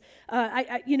ladies,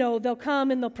 they'll come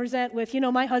and they'll present with,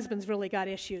 my husband's really got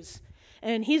issues.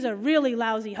 And he's a really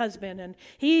lousy husband. And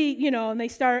and they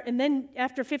start, and then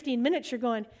after 15 minutes, you're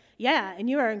going, yeah, and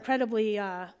you are incredibly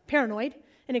paranoid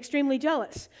and extremely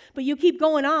jealous. But you keep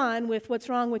going on with what's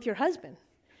wrong with your husband,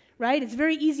 right? It's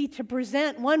very easy to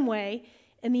present one way,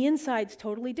 and the inside's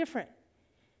totally different.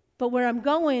 But where I'm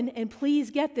going, and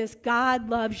please get this, God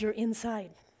loves your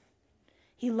inside.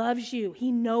 He loves you.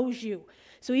 He knows you.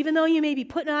 So even though you may be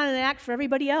putting on an act for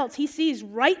everybody else, he sees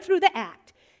right through the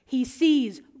act. He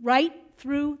sees right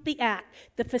through the act,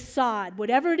 the facade,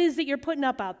 whatever it is that you're putting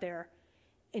up out there,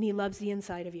 and he loves the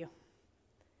inside of you.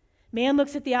 Man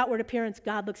looks at the outward appearance,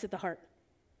 God looks at the heart.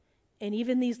 And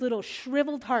even these little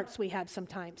shriveled hearts we have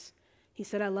sometimes, he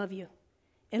said, I love you,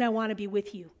 and I want to be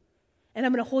with you, and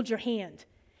I'm going to hold your hand,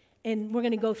 and we're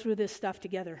going to go through this stuff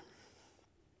together.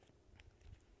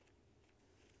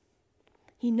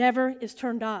 He never is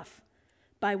turned off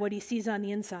by what he sees on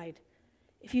the inside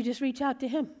if you just reach out to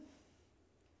him.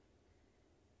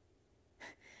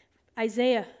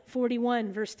 Isaiah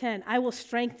 41, verse 10, I will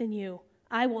strengthen you.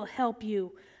 I will help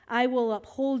you. I will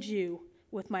uphold you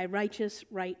with my righteous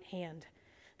right hand.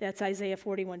 That's Isaiah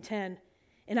 41:10.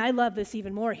 And I love this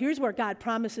even more. Here's where God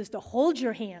promises to hold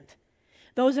your hand.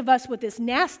 Those of us with this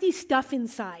nasty stuff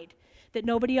inside that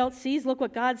nobody else sees, look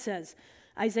what God says.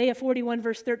 Isaiah 41,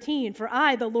 verse 13, for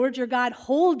I, the Lord your God,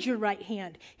 hold your right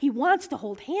hand. He wants to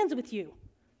hold hands with you.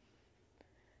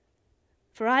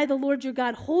 For I, the Lord your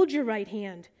God, hold your right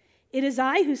hand. It is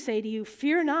I who say to you,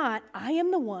 fear not, I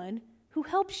am the one who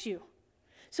helps you.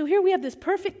 So here we have this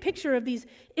perfect picture of these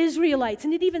Israelites,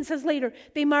 and it even says later,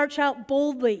 they march out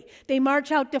boldly, they march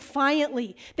out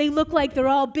defiantly, they look like they're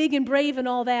all big and brave and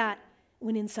all that,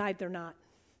 when inside they're not.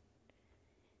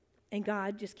 And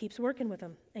God just keeps working with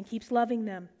them, and keeps loving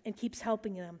them, and keeps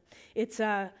helping them. It's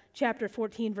chapter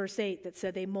 14, verse 8, that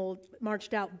said they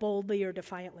marched out boldly or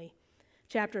defiantly.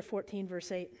 Chapter 14,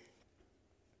 verse 8.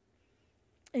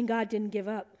 And God didn't give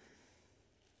up.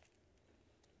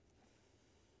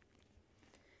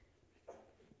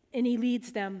 And he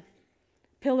leads them,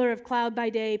 pillar of cloud by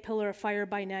day, pillar of fire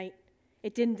by night.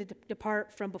 It didn't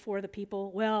depart from before the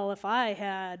people. Well, if I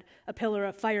had a pillar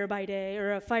of fire by day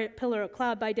or a pillar of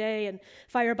cloud by day and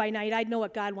fire by night, I'd know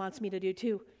what God wants me to do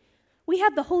too. We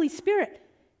have the Holy Spirit.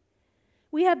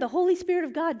 We have the Holy Spirit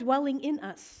of God dwelling in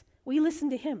us. We listen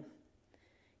to him.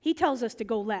 He tells us to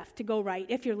go left, to go right.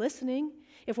 If you're listening,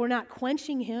 if we're not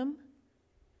quenching him,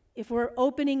 if we're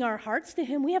opening our hearts to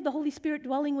him, we have the Holy Spirit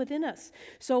dwelling within us.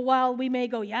 So while we may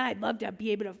go, yeah, I'd love to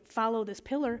be able to follow this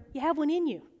pillar, you have one in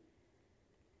you.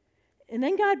 And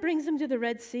then God brings them to the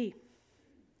Red Sea.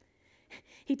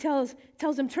 He tells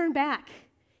them, turn back.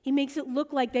 He makes it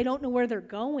look like they don't know where they're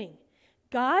going.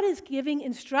 God is giving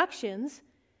instructions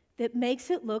that makes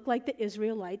it look like the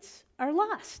Israelites are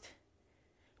lost.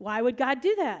 Why would God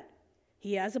do that?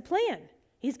 He has a plan.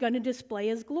 He's going to display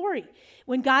his glory.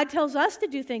 When God tells us to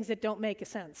do things that don't make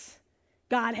sense,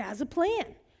 God has a plan.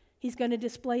 He's going to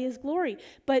display his glory.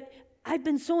 But I've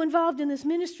been so involved in this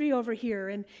ministry over here,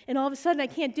 and all of a sudden I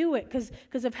can't do it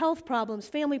because of health problems,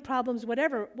 family problems,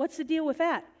 whatever. What's the deal with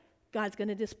that? God's going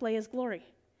to display his glory.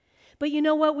 But you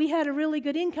know what? We had a really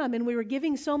good income, and we were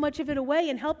giving so much of it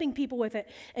away and helping people with it.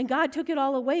 And God took it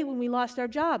all away when we lost our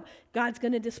job. God's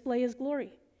going to display his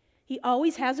glory. He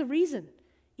always has a reason.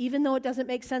 Even though it doesn't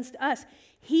make sense to us.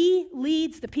 He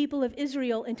leads the people of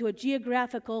Israel into a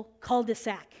geographical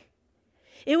cul-de-sac.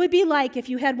 It would be like if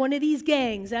you had one of these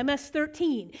gangs,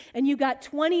 MS-13, and you got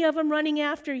 20 of them running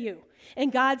after you.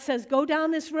 And God says, go down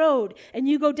this road, and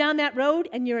you go down that road,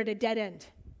 and you're at a dead end.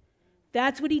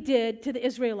 That's what he did to the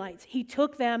Israelites. He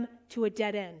took them to a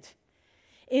dead end.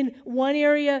 In one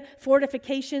area,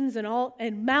 fortifications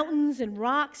and mountains and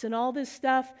rocks and all this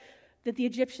stuff that the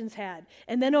Egyptians had.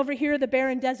 And then over here, the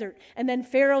barren desert. And then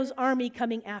Pharaoh's army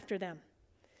coming after them.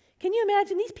 Can you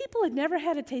imagine? These people had never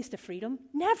had a taste of freedom.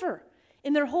 Never.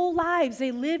 In their whole lives,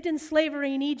 they lived in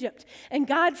slavery in Egypt. And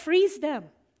God frees them.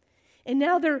 And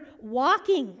now they're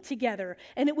walking together.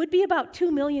 And it would be about 2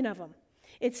 million of them.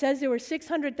 It says there were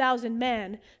 600,000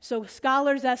 men. So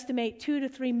scholars estimate 2 to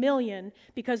 3 million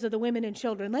because of the women and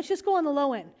children. Let's just go on the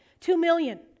low end. 2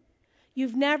 million.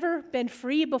 You've never been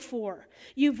free before.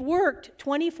 You've worked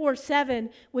 24/7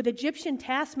 with Egyptian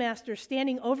taskmasters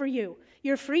standing over you.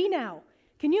 You're free now.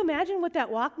 Can you imagine what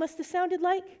that walk must have sounded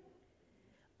like?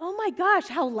 Oh my gosh,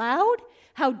 how loud,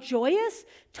 how joyous,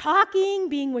 talking,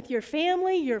 being with your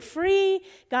family, you're free.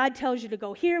 God tells you to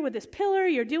go here with this pillar,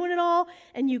 you're doing it all,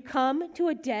 and you come to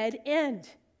a dead end.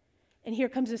 And here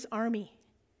comes this army,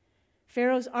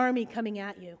 Pharaoh's army coming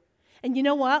at you. And you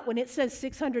know what? When it says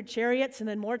 600 chariots and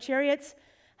then more chariots,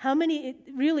 how many,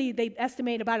 really, they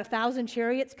estimate about 1,000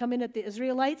 chariots come in at the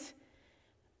Israelites.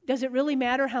 Does it really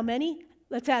matter how many?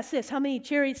 Let's ask this. How many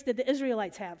chariots did the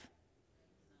Israelites have?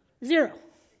 0.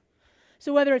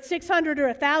 So whether it's 600 or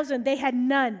 1,000, they had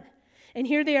none. And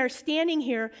here they are standing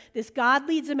here. This God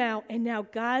leads them out, and now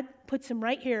God puts them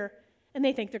right here, and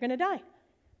they think they're going to die.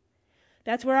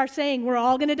 That's where our saying, we're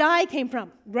all going to die, came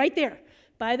from. Right there,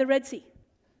 by the Red Sea.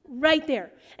 Right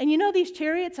there. And you know these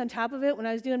chariots on top of it, when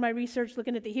I was doing my research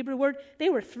looking at the Hebrew word, they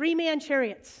were 3-man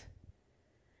chariots.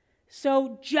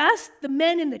 So just the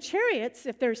men in the chariots,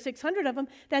 if there's 600 of them,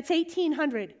 that's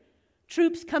 1,800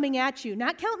 troops coming at you.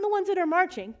 Not counting the ones that are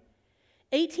marching.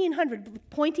 1,800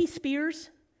 pointy spears,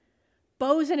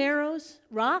 bows and arrows,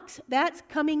 rocks, that's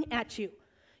coming at you.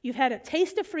 You've had a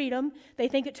taste of freedom. They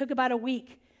think it took about a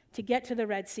week to get to the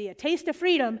Red Sea. A taste of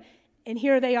freedom, and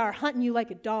here they are hunting you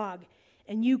like a dog.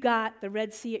 And you got the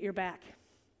Red Sea at your back.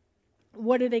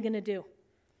 What are they going to do?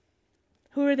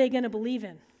 Who are they going to believe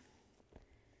in?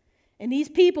 And these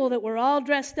people that were all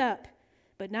dressed up,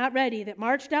 but not ready, that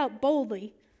marched out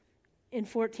boldly in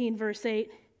 14 verse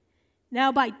 8.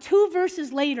 Now by 2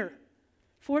 verses later,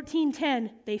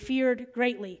 14:10, they feared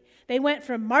greatly. They went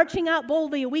from marching out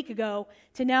boldly a week ago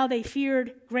to now they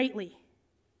feared greatly.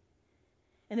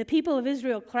 And the people of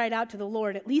Israel cried out to the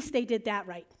Lord. At least they did that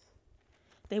right.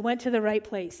 They went to the right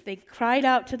place. They cried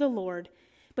out to the Lord.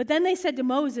 But then they said to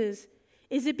Moses,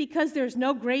 is it because there's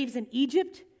no graves in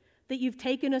Egypt that you've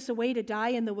taken us away to die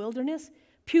in the wilderness?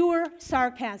 Pure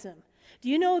sarcasm. Do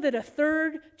you know that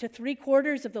 1/3 to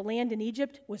 3/4 of the land in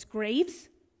Egypt was graves?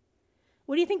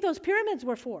 What do you think those pyramids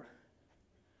were for?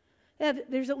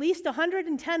 There's at least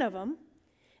 110 of them,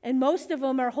 and most of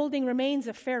them are holding remains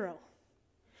of Pharaoh.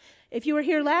 If you were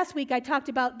here last week, I talked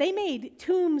about they made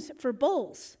tombs for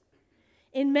bulls.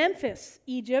 In Memphis,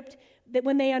 Egypt, that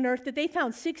when they unearthed it, they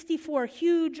found 64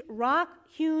 huge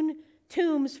rock-hewn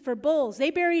tombs for bulls. They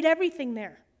buried everything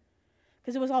there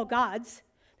because it was all gods.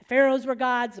 The pharaohs were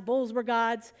gods, the bulls were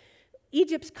gods.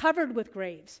 Egypt's covered with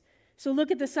graves. So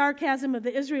look at the sarcasm of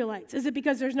the Israelites. Is it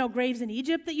because there's no graves in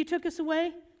Egypt that you took us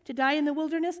away to die in the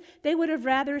wilderness? They would have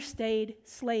rather stayed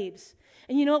slaves.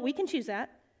 And you know what? We can choose that.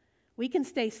 We can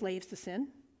stay slaves to sin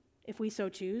if we so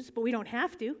choose, but we don't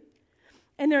have to.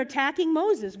 And they're attacking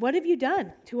Moses. What have you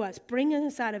done to us, bringing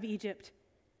us out of Egypt?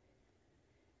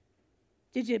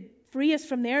 Did you free us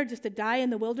from there just to die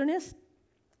in the wilderness?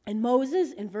 And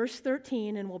Moses, in verse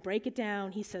 13, and we'll break it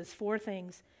down, he says 4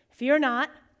 things. Fear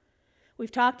not.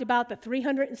 We've talked about the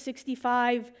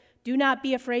 365 do not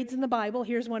be afraids in the Bible.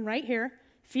 Here's one right here.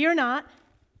 Fear not.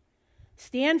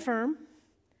 Stand firm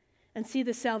and see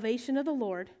the salvation of the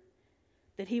Lord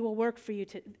that he will work for you,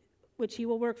 which he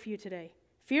will work for you today.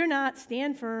 Fear not,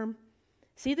 stand firm,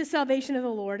 see the salvation of the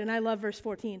Lord. And I love verse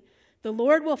 14. The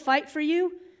Lord will fight for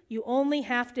you. You only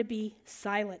have to be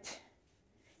silent.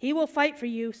 He will fight for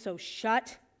you, so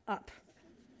shut up.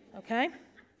 Okay?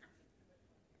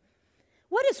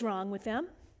 What is wrong with them?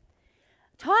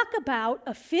 Talk about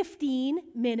a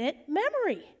 15-minute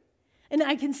memory. And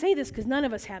I can say this because none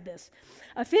of us have this.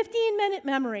 A 15-minute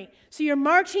memory. So you're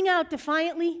marching out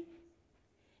defiantly,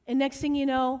 and next thing you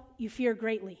know, you fear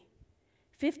greatly.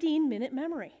 15-minute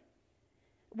memory.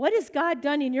 What has God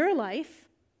done in your life?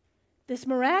 This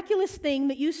miraculous thing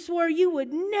that you swore you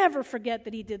would never forget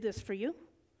that he did this for you.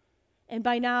 And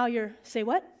by now you're, say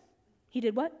what? He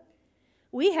did what?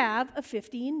 We have a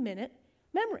 15-minute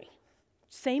memory.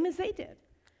 Same as they did.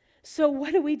 So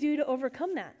what do we do to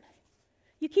overcome that?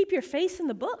 You keep your face in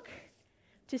the book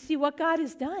to see what God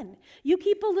has done. You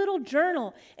keep a little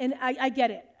journal. And I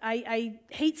get it. I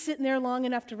hate sitting there long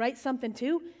enough to write something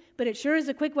too, but it sure is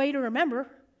a quick way to remember.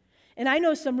 And I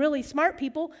know some really smart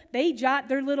people, they jot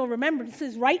their little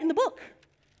remembrances right in the book,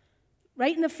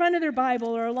 right in the front of their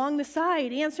Bible or along the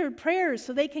side, answered prayers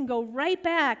so they can go right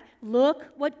back.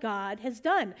 Look what God has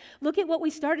done. Look at what we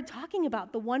started talking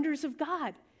about, the wonders of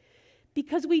God.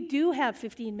 Because we do have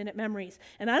 15-minute memories.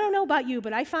 And I don't know about you,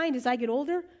 but I find as I get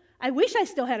older, I wish I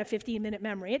still had a 15-minute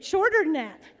memory. It's shorter than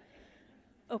that.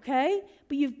 Okay?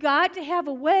 But you've got to have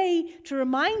a way to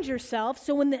remind yourself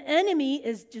so when the enemy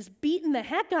is just beating the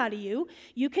heck out of you,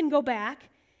 you can go back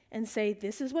and say,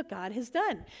 this is what God has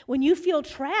done. When you feel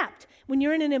trapped, when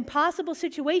you're in an impossible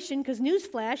situation, because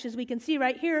newsflash, as we can see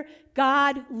right here,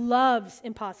 God loves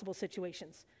impossible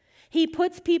situations. He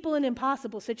puts people in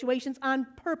impossible situations on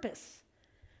purpose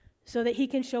so that he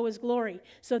can show his glory,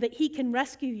 so that he can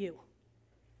rescue you.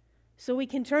 So we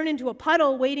can turn into a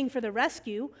puddle waiting for the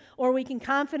rescue, or we can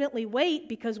confidently wait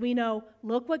because we know,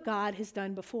 look what God has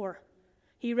done before.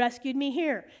 He rescued me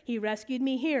here. He rescued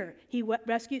me here. He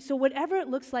rescued. So whatever it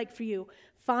looks like for you,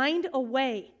 find a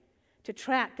way to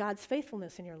track God's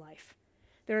faithfulness in your life.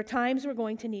 There are times we're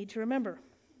going to need to remember.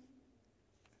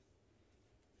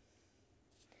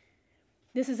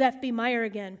 This is F.B. Meyer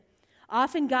again.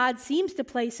 Often God seems to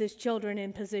place his children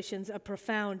in positions of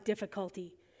profound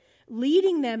difficulty,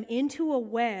 leading them into a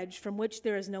wedge from which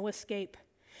there is no escape,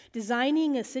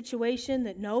 designing a situation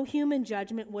that no human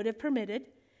judgment would have permitted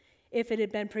if it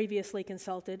had been previously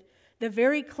consulted. The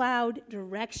very cloud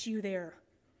directs you there.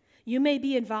 You may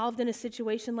be involved in a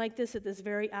situation like this at this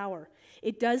very hour.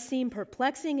 It does seem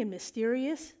perplexing and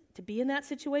mysterious to be in that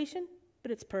situation,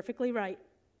 but it's perfectly right.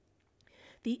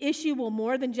 The issue will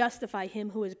more than justify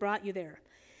him who has brought you there.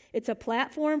 It's a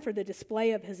platform for the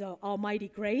display of his almighty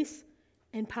grace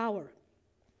and power.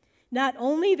 Not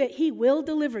only that he will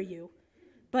deliver you,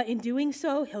 but in doing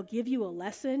so, he'll give you a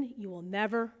lesson you will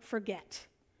never forget.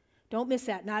 Don't miss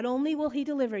that. Not only will he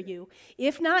deliver you,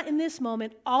 if not in this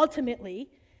moment,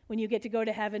 ultimately, when you get to go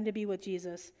to heaven to be with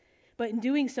Jesus, but in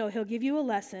doing so, he'll give you a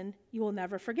lesson you will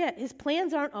never forget. His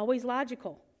plans aren't always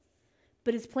logical,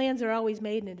 but his plans are always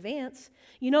made in advance.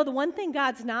 You know, the one thing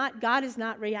God is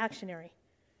not reactionary,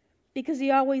 because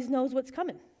he always knows what's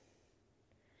coming.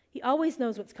 He always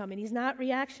knows what's coming. He's not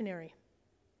reactionary.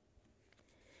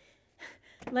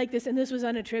 Like this, and this was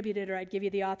unattributed, or I'd give you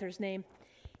the author's name.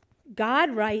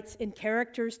 God writes in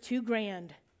characters too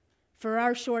grand for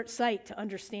our short sight to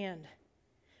understand.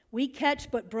 We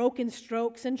catch but broken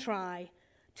strokes and try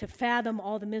to fathom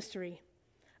all the mystery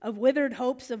of withered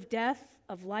hopes of death,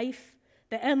 of life,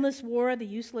 the endless war, the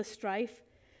useless strife.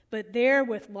 But there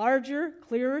with larger,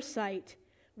 clearer sight,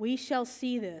 we shall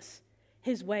see this,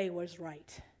 his way was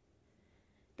right.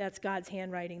 That's God's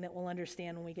handwriting that we'll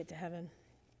understand when we get to heaven.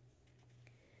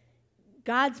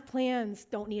 God's plans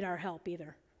don't need our help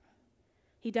either.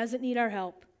 He doesn't need our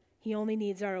help. He only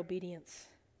needs our obedience.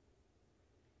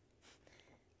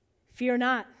 Fear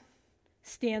not.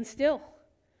 Stand still.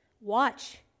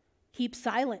 Watch. Keep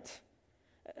silent.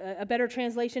 A better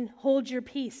translation, hold your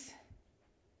peace.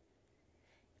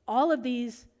 All of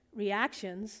these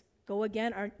reactions go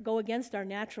against our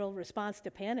natural response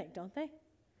to panic, don't they?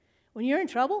 When you're in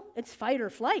trouble, it's fight or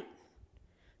flight.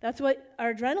 That's what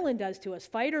our adrenaline does to us,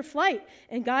 fight or flight.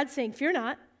 And God's saying, fear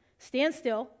not, stand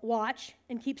still, watch,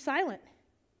 and keep silent.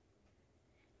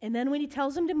 And then when he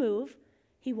tells them to move,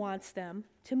 he wants them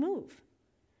to move.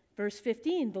 Verse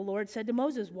 15, the Lord said to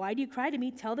Moses, why do you cry to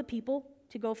me? Tell the people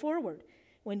to go forward.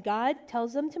 When God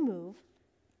tells them to move,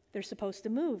 they're supposed to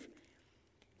move.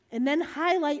 And then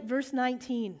highlight verse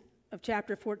 19 of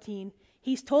chapter 14.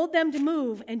 He's told them to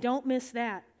move, and don't miss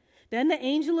that. Then the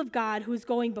angel of God, who is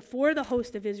going before the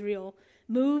host of Israel,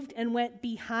 moved and went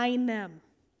behind them.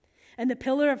 And the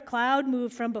pillar of cloud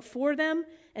moved from before them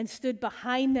and stood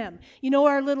behind them. You know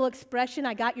our little expression,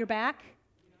 I got your back?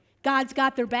 God's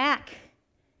got their back.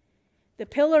 The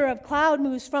pillar of cloud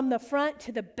moves from the front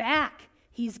to the back.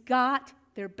 He's got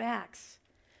their backs.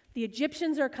 The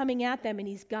Egyptians are coming at them, and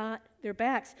he's got their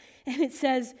backs. And it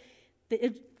says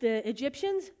the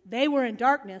Egyptians, they were in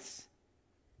darkness.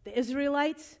 The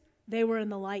Israelites, they were in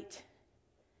the light.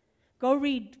 Go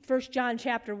read 1 John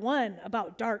chapter 1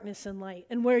 about darkness and light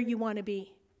and where you want to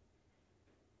be.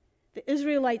 The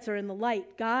Israelites are in the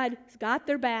light. God's got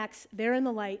their backs. They're in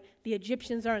the light. The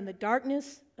Egyptians are in the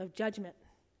darkness of judgment.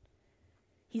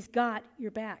 He's got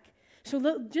your back.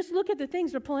 So just look at the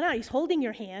things we're pulling out. He's holding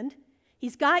your hand.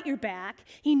 He's got your back.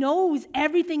 He knows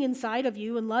everything inside of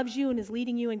you and loves you and is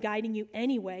leading you and guiding you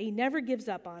anyway. He never gives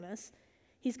up on us.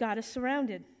 He's got us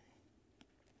surrounded.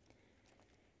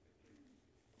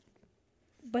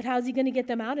 But how's he going to get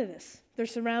them out of this? They're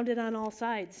surrounded on all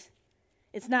sides.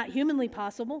 It's not humanly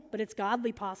possible, but it's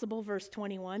godly possible. Verse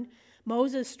 21,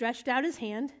 Moses stretched out his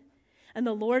hand, and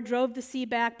the Lord drove the sea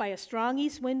back by a strong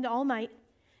east wind all night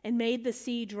and made the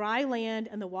sea dry land,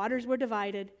 and the waters were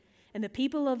divided. And the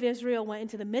people of Israel went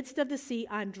into the midst of the sea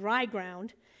on dry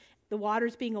ground, the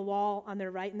waters being a wall on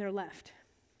their right and their left.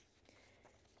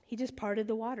 He just parted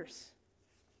the waters.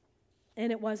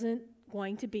 And it wasn't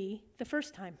going to be the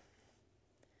first time.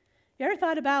 You ever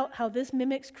thought about how this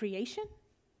mimics creation?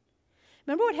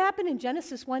 Remember what happened in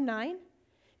Genesis 1:9?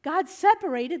 God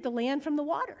separated the land from the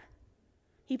water.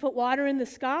 He put water in the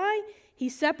sky. He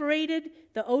separated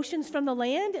the oceans from the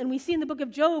land. And we see in the book of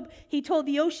Job, he told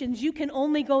the oceans, you can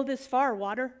only go this far,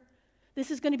 water. This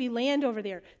is going to be land over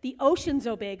there. The oceans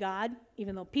obey God,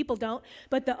 even though people don't.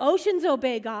 But the oceans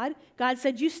obey God. God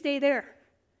said, you stay there.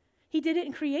 He did it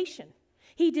in creation.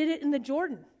 He did it in the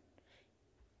Jordan.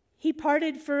 He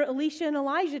parted for Elisha and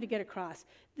Elijah to get across.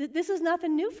 This is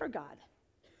nothing new for God.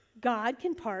 God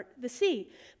can part the sea.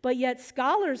 But yet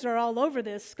scholars are all over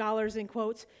this, scholars in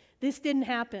quotes. This didn't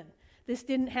happen. This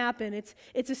didn't happen.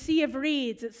 It's a sea of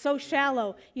reeds. It's so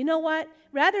shallow. You know what?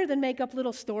 Rather than make up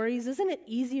little stories, isn't it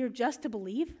easier just to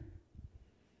believe?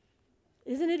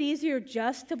 Isn't it easier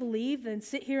just to believe than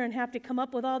sit here and have to come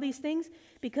up with all these things?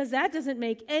 Because that doesn't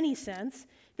make any sense,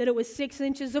 that it was 6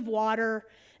 inches of water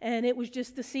and it was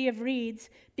just the sea of reeds,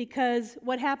 because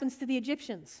what happens to the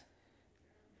Egyptians?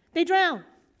 They drown.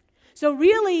 So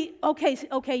really,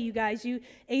 okay, you guys, you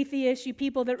atheists, you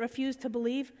people that refuse to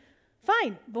believe,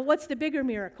 fine, but what's the bigger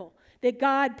miracle? That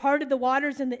God parted the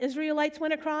waters and the Israelites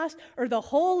went across, or the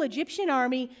whole Egyptian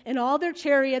army and all their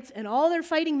chariots and all their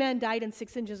fighting men died in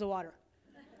 6 inches of water?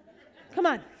 Come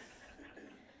on.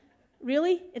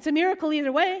 Really? It's a miracle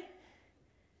either way.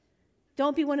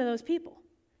 Don't be one of those people.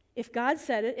 If God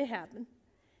said it, it happened.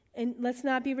 And let's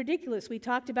not be ridiculous. We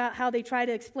talked about how they try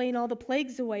to explain all the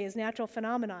plagues away as natural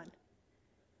phenomenon.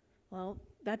 Well,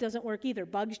 that doesn't work either.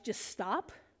 Bugs just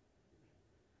stop.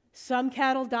 Some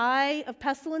cattle die of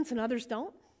pestilence and others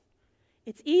don't.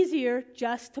 It's easier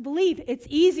just to believe. It's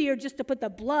easier just to put the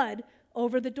blood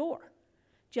over the door.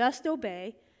 Just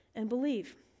obey and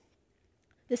believe.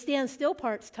 The stand still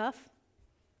part's tough,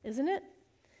 isn't it?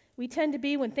 We tend to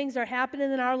be, when things are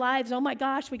happening in our lives, oh my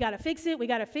gosh, we got to fix it, we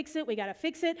got to fix it, we got to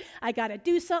fix it. I got to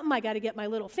do something. I got to get my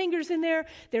little fingers in there.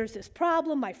 There's this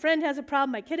problem. My friend has a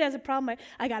problem. My kid has a problem.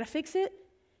 I got to fix it.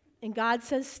 And God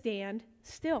says, stand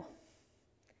still.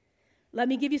 Let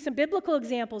me give you some biblical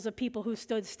examples of people who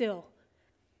stood still.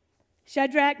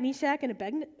 Shadrach, Meshach, and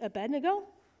Abednego,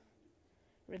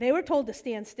 they were told to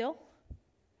stand still.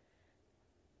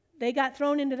 They got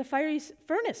thrown into the fiery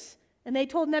furnace, and they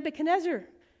told Nebuchadnezzar,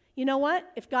 you know what?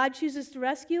 If God chooses to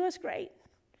rescue us, great.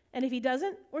 And if he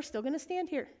doesn't, we're still going to stand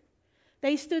here.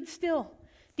 They stood still.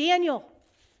 Daniel,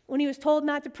 when he was told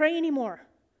not to pray anymore,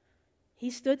 he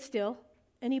stood still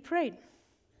and he prayed.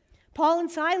 Paul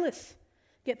and Silas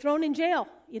get thrown in jail.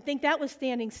 You'd think that was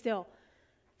standing still.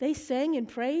 They sang and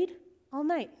prayed all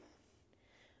night.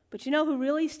 But you know who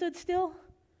really stood still?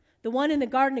 The one in the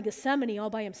Garden of Gethsemane all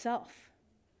by himself.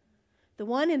 The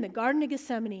one in the Garden of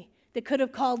Gethsemane that could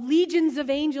have called legions of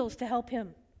angels to help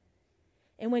him.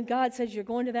 And when God says, you're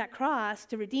going to that cross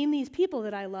to redeem these people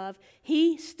that I love,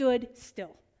 he stood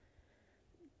still.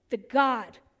 The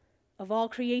God of all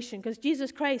creation, because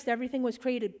Jesus Christ, everything was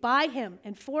created by him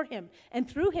and for him and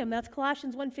through him. That's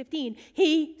Colossians 1:15.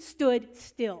 He stood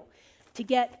still to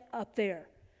get up there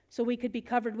so we could be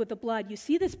covered with the blood. You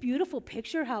see this beautiful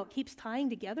picture, how it keeps tying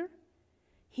together?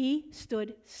 He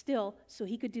stood still so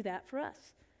he could do that for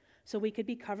us, so we could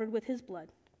be covered with his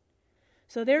blood.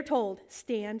 So they're told,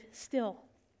 stand still.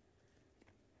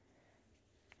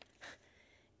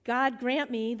 God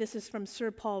grant me, this is from Sir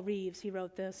Paul Reeves, he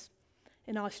wrote this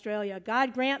in Australia,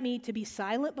 God grant me to be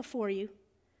silent before you,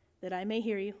 that I may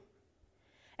hear you,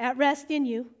 at rest in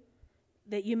you,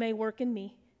 that you may work in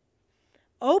me,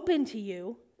 open to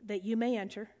you, that you may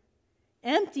enter,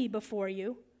 empty before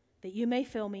you, that you may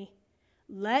fill me.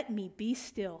 Let me be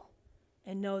still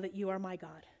and know that you are my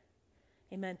God.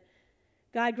 Amen.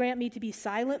 God grant me to be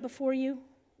silent before you,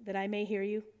 that I may hear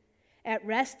you, at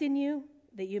rest in you,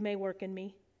 that you may work in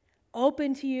me,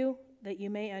 open to you, that you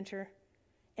may enter,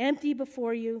 empty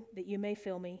before you, that you may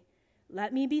fill me.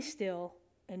 Let me be still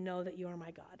and know that you are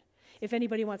my God. If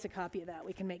anybody wants a copy of that,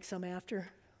 we can make some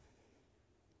after.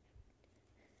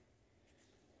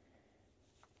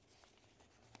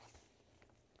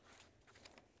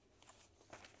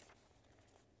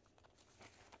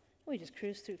 We just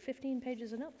cruised through 15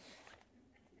 pages of notes.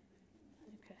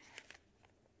 Okay.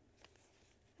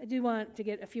 I do want to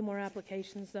get a few more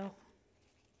applications, though.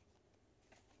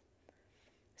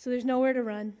 So there's nowhere to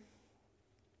run,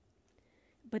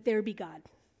 but there be God.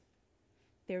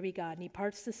 There be God. And he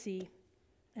parts the sea,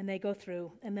 and they go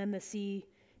through, and then the sea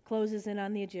closes in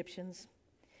on the Egyptians.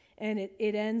 And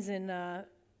it ends in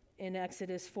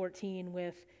Exodus 14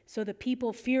 with, so the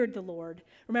people feared the Lord.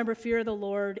 Remember, fear of the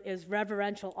Lord is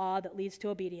reverential awe that leads to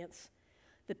obedience.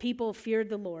 The people feared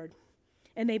the Lord,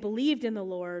 and they believed in the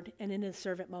Lord and in his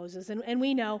servant Moses. And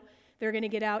we know they're going to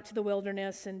get out to the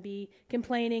wilderness and be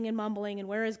complaining and mumbling, and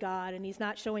where is God? And he's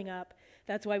not showing up.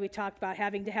 That's why we talked about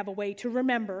having to have a way to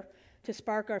remember, to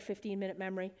spark our 15-minute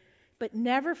memory. But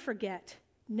never forget,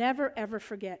 never ever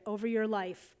forget over your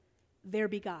life, there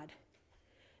be God.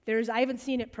 I haven't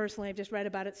seen it personally. I've just read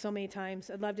about it so many times.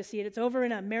 I'd love to see it. It's over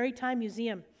in a Maritime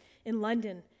Museum in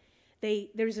London.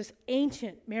 There's this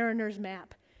ancient mariner's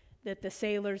map that the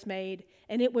sailors made,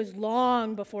 and it was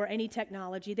long before any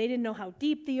technology. They didn't know how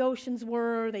deep the oceans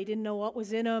were. They didn't know what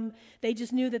was in them. They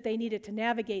just knew that they needed to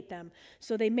navigate them.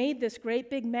 So they made this great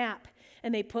big map,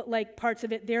 and they put like parts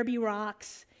of it, there be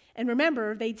rocks. And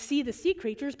remember, they'd see the sea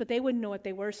creatures, but they wouldn't know what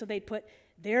they were, so they'd put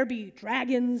there be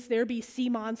dragons, there be sea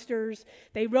monsters.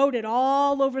 They wrote it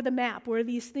all over the map where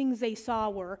these things they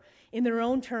saw were, in their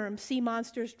own terms, sea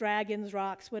monsters, dragons,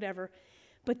 rocks, whatever.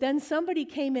 But then somebody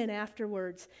came in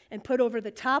afterwards and put over the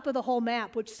top of the whole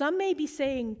map, which some may be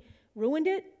saying ruined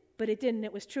it, but it didn't.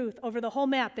 It was truth. Over the whole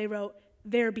map, they wrote,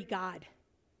 there be God.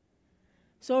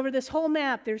 So over this whole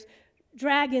map, there's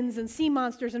dragons and sea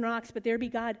monsters and rocks, but there be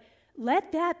God.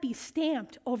 Let that be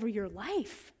stamped over your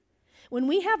life. When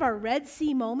we have our Red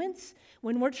Sea moments,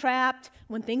 when we're trapped,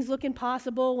 when things look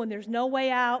impossible, when there's no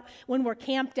way out, when we're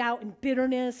camped out in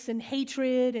bitterness and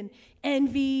hatred and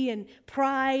envy and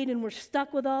pride, and we're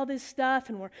stuck with all this stuff,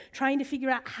 and we're trying to figure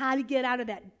out how to get out of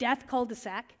that death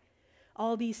cul-de-sac,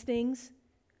 all these things,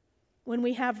 when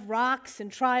we have rocks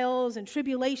and trials and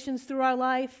tribulations through our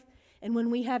life, and when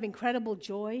we have incredible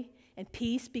joy and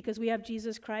peace because we have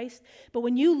Jesus Christ. But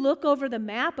when you look over the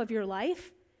map of your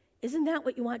life, isn't that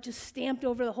what you want just stamped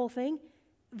over the whole thing?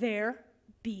 There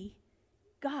be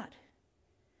God.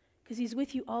 Because he's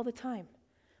with you all the time,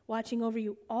 watching over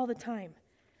you all the time.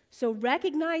 So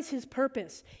recognize his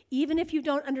purpose, even if you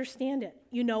don't understand it.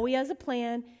 You know he has a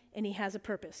plan and he has a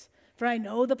purpose. For I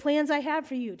know the plans I have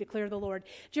for you, declare the Lord.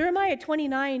 Jeremiah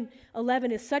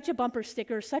 29:11 is such a bumper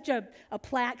sticker, such a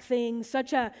plaque thing,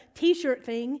 such a t-shirt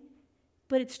thing,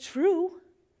 but it's true.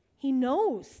 He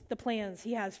knows the plans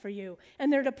he has for you,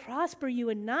 and they're to prosper you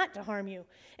and not to harm you,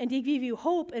 and to give you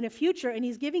hope and a future, and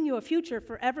he's giving you a future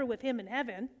forever with him in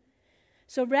heaven.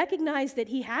 So recognize that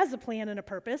he has a plan and a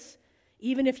purpose,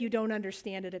 even if you don't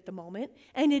understand it at the moment,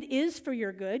 and it is for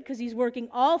your good, because he's working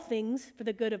all things for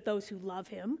the good of those who love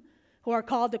him, who are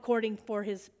called according for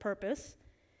his purpose.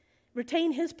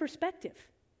 Retain his perspective.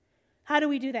 How do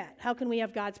we do that? How can we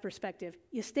have God's perspective?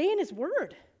 You stay in his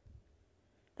word.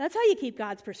 That's how you keep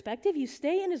God's perspective. You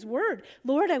stay in his word.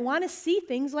 Lord, I want to see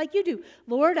things like you do.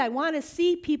 Lord, I want to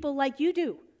see people like you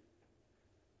do.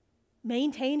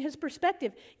 Maintain his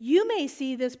perspective. You may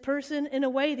see this person in a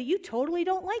way that you totally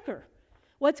don't like her.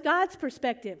 What's God's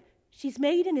perspective? She's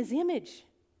made in his image.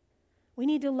 We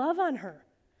need to love on her.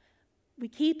 We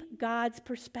keep God's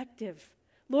perspective.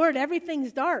 Lord,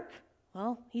 everything's dark.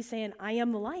 Well, he's saying, I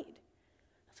am the light.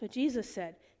 That's what Jesus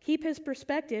said. Keep his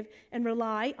perspective and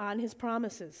rely on his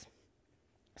promises.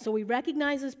 So we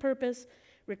recognize his purpose,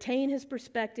 retain his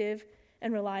perspective,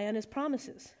 and rely on his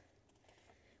promises.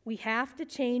 We have to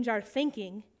change our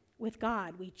thinking with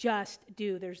God. We just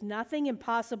do. There's nothing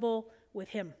impossible with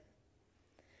him.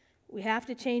 We have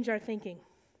to change our thinking.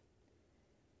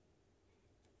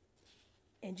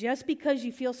 And just because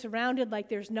you feel surrounded like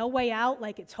there's no way out,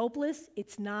 like it's hopeless,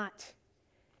 it's not.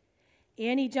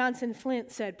 Annie Johnson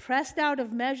Flint said, pressed out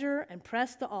of measure and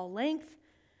pressed to all length,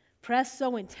 pressed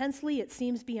so intensely it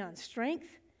seems beyond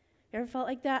strength. You ever felt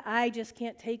like that? I just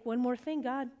can't take one more thing,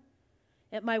 God.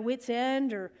 At my wit's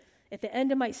end or at the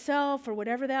end of myself or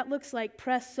whatever that looks like,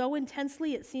 pressed so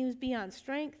intensely it seems beyond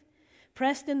strength.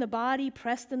 Pressed in the body,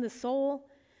 pressed in the soul,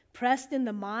 pressed in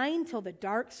the mind till the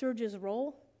dark surges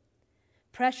roll.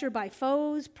 Pressure by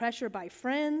foes, pressure by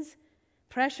friends,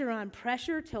 pressure on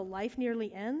pressure till life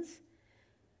nearly ends.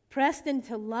 Pressed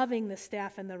into loving the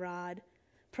staff and the rod,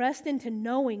 pressed into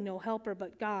knowing no helper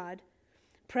but God,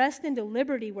 pressed into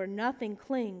liberty where nothing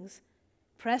clings,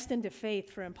 pressed into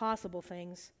faith for impossible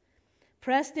things,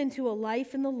 pressed into a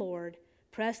life in the Lord,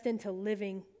 pressed into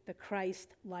living the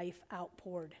Christ life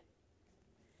outpoured.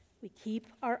 We keep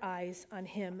our eyes on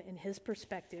him and his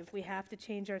perspective. We have to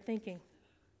change our thinking.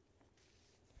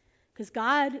 Because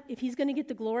God, if he's going to get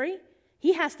the glory,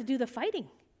 he has to do the fighting.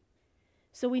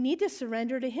 So we need to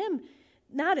surrender to him.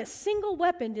 Not a single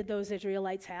weapon did those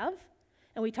Israelites have.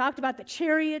 And we talked about the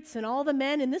chariots and all the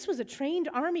men, and this was a trained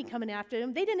army coming after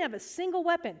them. They didn't have a single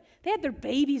weapon. They had their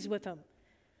babies with them.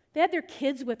 They had their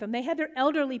kids with them. They had their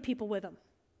elderly people with them.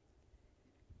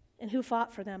 And who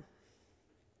fought for them?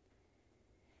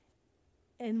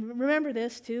 And remember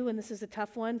this too, and this is a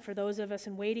tough one for those of us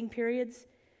in waiting periods.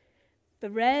 The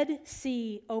Red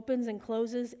Sea opens and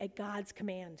closes at God's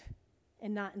command,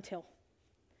 and not until.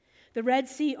 The Red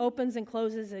Sea opens and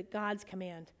closes at God's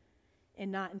command,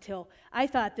 and not until. I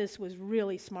thought this was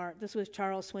really smart. This was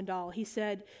Charles Swindoll. He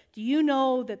said, do you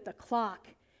know that the clock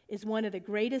is one of the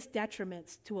greatest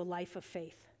detriments to a life of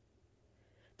faith?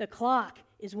 The clock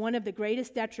is one of the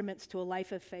greatest detriments to a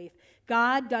life of faith.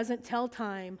 God doesn't tell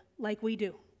time like we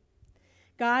do.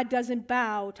 God doesn't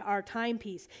bow to our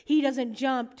timepiece. He doesn't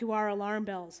jump to our alarm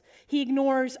bells. He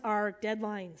ignores our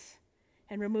deadlines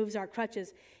and removes our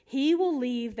crutches. He will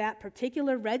leave that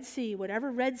particular Red Sea, whatever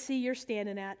Red Sea you're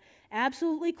standing at,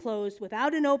 absolutely closed,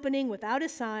 without an opening, without a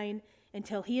sign,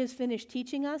 until he has finished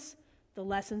teaching us the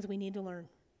lessons we need to learn.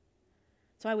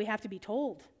 That's why we have to be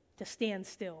told to stand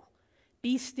still.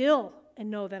 Be still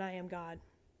and know that I am God.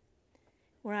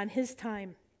 We're on his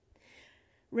time.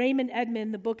 Raymond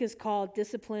Edmond, the book is called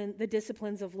The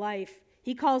Disciplines of Life.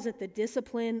 He calls it the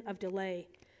discipline of delay.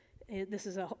 This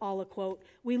is all a quote.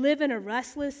 We live in a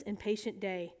restless, impatient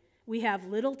day. We have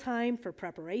little time for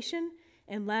preparation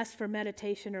and less for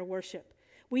meditation or worship.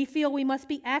 We feel we must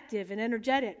be active and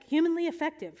energetic, humanly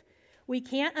effective. We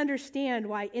can't understand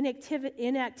why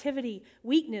inactivity,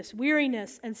 weakness,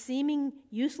 weariness, and seeming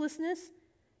uselessness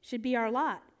should be our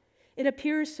lot. It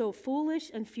appears so foolish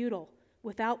and futile,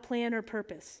 without plan or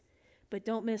purpose. But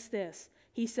don't miss this.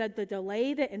 He said the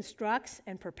delay that instructs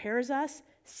and prepares us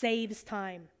saves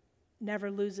time, never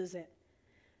loses it.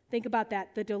 Think about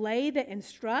that. The delay that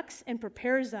instructs and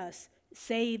prepares us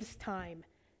saves time,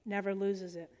 never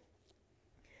loses it.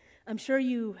 I'm sure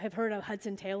you have heard of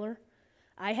Hudson Taylor.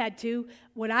 I had too.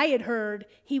 When I had heard,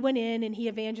 he went in and he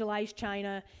evangelized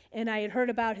China, and I had heard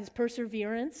about his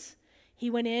perseverance. He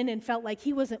went in and felt like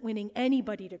he wasn't winning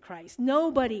anybody to Christ.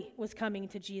 Nobody was coming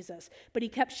to Jesus, but he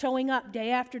kept showing up day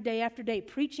after day after day,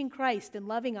 preaching Christ and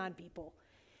loving on people.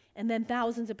 And then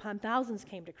thousands upon thousands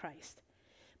came to Christ.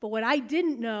 But what I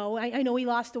didn't know, I know he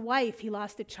lost a wife, he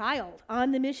lost a child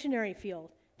on the missionary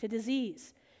field to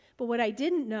disease. But what I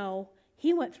didn't know,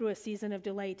 he went through a season of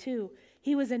delay too.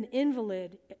 He was an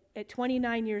invalid at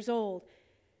 29 years old.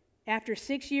 After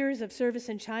 6 years of service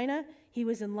in China, he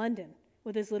was in London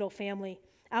with his little family.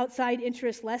 Outside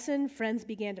interest lessened, friends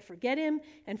began to forget him,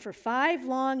 and for 5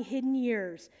 long hidden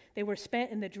years, they were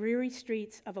spent in the dreary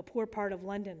streets of a poor part of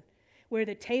London, where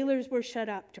the tailors were shut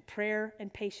up to prayer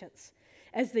and patience.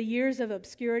 As the years of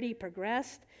obscurity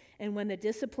progressed, and when the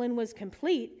discipline was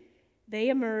complete, they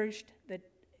emerged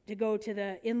to go to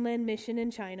the inland mission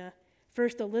in China,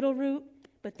 first a little route,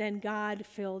 but then God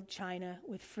filled China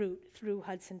with fruit through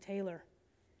Hudson Taylor.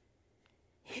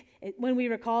 When we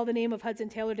recall the name of Hudson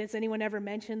Taylor, does anyone ever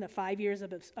mention the 5 years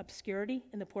of obscurity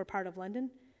in the poor part of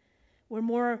London? We're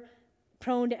more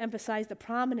prone to emphasize the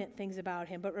prominent things about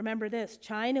him, but remember this,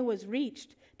 China was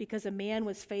reached because a man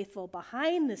was faithful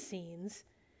behind the scenes,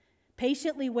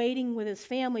 patiently waiting with his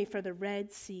family for the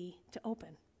Red Sea to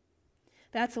open.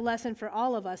 That's a lesson for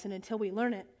all of us, and until we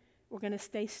learn it, we're going to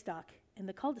stay stuck in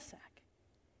the cul-de-sac.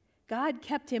 God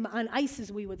kept him on ice,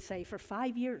 as we would say, for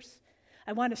 5 years.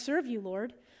 I want to serve you,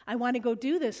 Lord. I want to go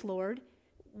do this, Lord.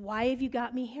 Why have you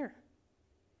got me here?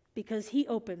 Because he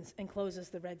opens and closes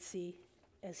the Red Sea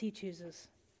as he chooses.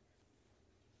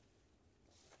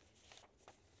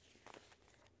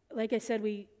 Like I said,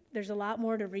 there's a lot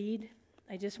more to read.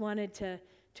 I just wanted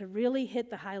to really hit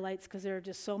the highlights because there are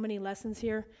just so many lessons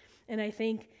here. And I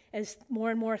think as more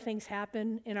and more things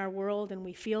happen in our world and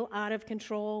we feel out of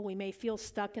control, we may feel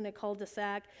stuck in a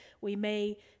cul-de-sac, we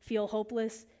may feel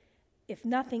hopeless. If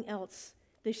nothing else,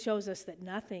 this shows us that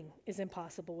nothing is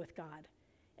impossible with God.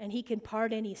 And he can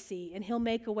part any sea, and he'll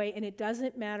make a way, and it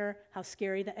doesn't matter how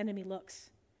scary the enemy looks.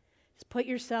 Just put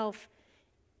yourself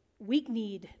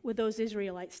weak-kneed with those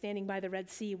Israelites standing by the Red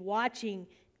Sea, watching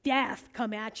death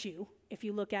come at you, if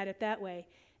you look at it that way,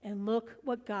 and look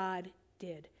what God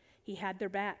did. He had their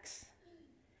backs.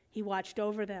 He watched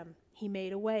over them. He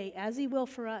made a way, as he will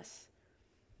for us.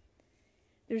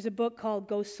 There's a book called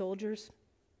Ghost Soldiers,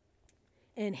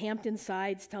 and Hampton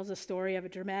Sides tells a story of a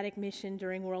dramatic mission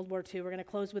during World War II. We're going to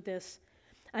close with this.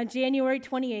 On January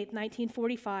 28,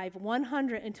 1945,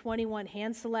 121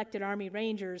 hand-selected Army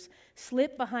Rangers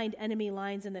slipped behind enemy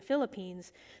lines in the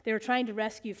Philippines. They were trying to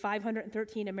rescue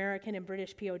 513 American and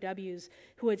British POWs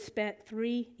who had spent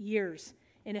 3 years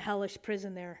in a hellish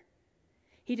prison there.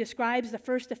 He describes the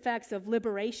first effects of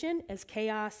liberation as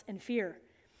chaos and fear.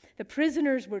 The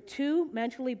prisoners were too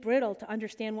mentally brittle to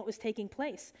understand what was taking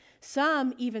place.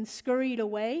 Some even scurried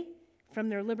away from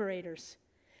their liberators.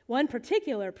 One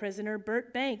particular prisoner,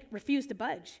 Bert Bank, refused to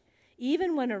budge,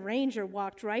 even when a ranger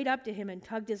walked right up to him and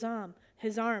tugged his arm.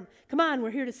 Come on,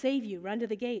 we're here to save you. Run to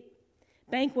the gate.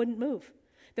 Bank wouldn't move.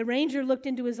 The ranger looked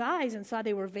into his eyes and saw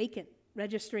they were vacant,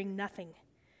 registering nothing.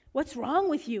 What's wrong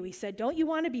with you? He said. Don't you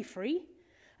want to be free?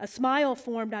 A smile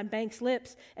formed on Bank's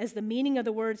lips as the meaning of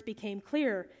the words became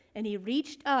clear, and he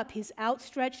reached up his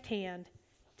outstretched hand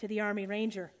to the Army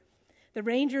Ranger. The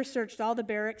Ranger searched all the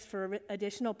barracks for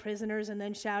additional prisoners and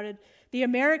then shouted, "The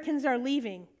Americans are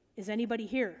leaving. Is anybody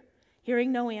here?"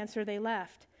 Hearing no answer, they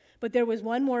left. But there was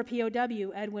one more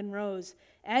POW, Edwin Rose.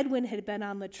 Edwin had been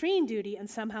on latrine duty and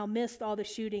somehow missed all the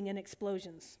shooting and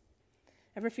explosions.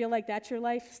 Ever feel like that's your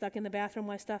life, stuck in the bathroom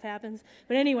while stuff happens?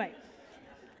 But anyway,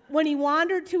 when he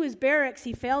wandered to his barracks,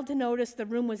 he failed to notice the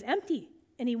room was empty,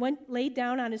 and he laid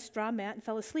down on his straw mat and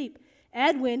fell asleep.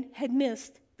 Edwin had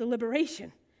missed the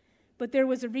liberation, but there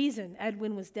was a reason.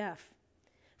 Edwin was deaf.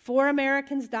 4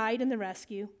 Americans died in the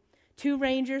rescue, 2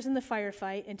 Rangers in the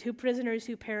firefight, and 2 prisoners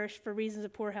who perished for reasons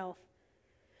of poor health.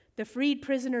 The freed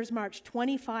prisoners marched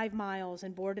 25 miles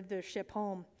and boarded their ship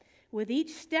home. With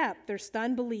each step, their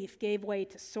stunned belief gave way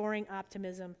to soaring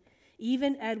optimism.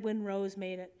 Even Edwin Rose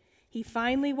made it. He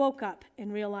finally woke up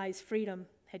and realized freedom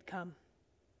had come.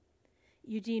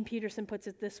 Eugene Peterson puts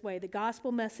it this way: the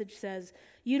gospel message says,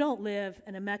 you don't live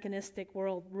in a mechanistic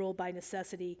world ruled by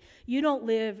necessity. You don't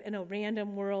live in a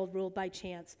random world ruled by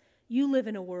chance. You live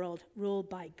in a world ruled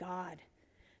by God,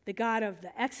 the God of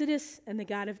the Exodus and the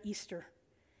God of Easter.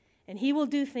 And he will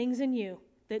do things in you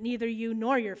that neither you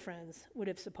nor your friends would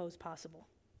have supposed possible.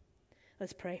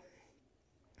 Let's pray.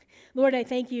 Lord, I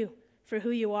thank you for who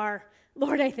you are.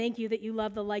 Lord, I thank you that you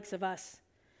love the likes of us.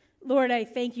 Lord, I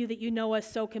thank you that you know us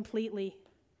so completely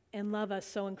and love us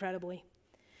so incredibly.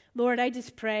 Lord, I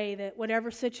just pray that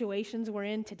whatever situations we're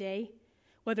in today,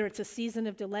 whether it's a season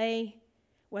of delay,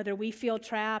 whether we feel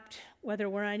trapped, whether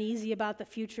we're uneasy about the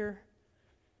future,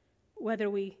 whether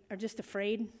we are just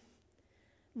afraid,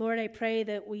 Lord, I pray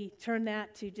that we turn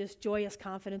that to just joyous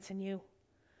confidence in you.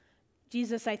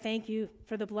 Jesus, I thank you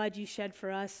for the blood you shed for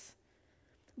us.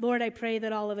 Lord, I pray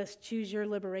that all of us choose your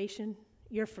liberation,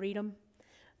 your freedom.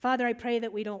 Father, I pray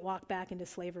that we don't walk back into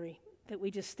slavery, that we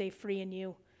just stay free in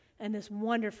you and this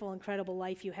wonderful, incredible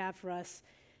life you have for us,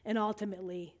 and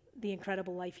ultimately the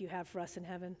incredible life you have for us in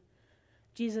heaven.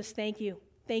 Jesus, thank you.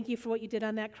 Thank you for what you did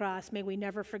on that cross. May we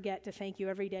never forget to thank you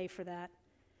every day for that.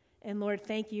 And Lord,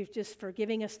 thank you just for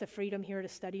giving us the freedom here to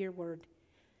study your word.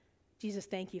 Jesus,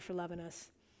 thank you for loving us.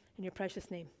 In your precious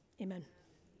name, amen.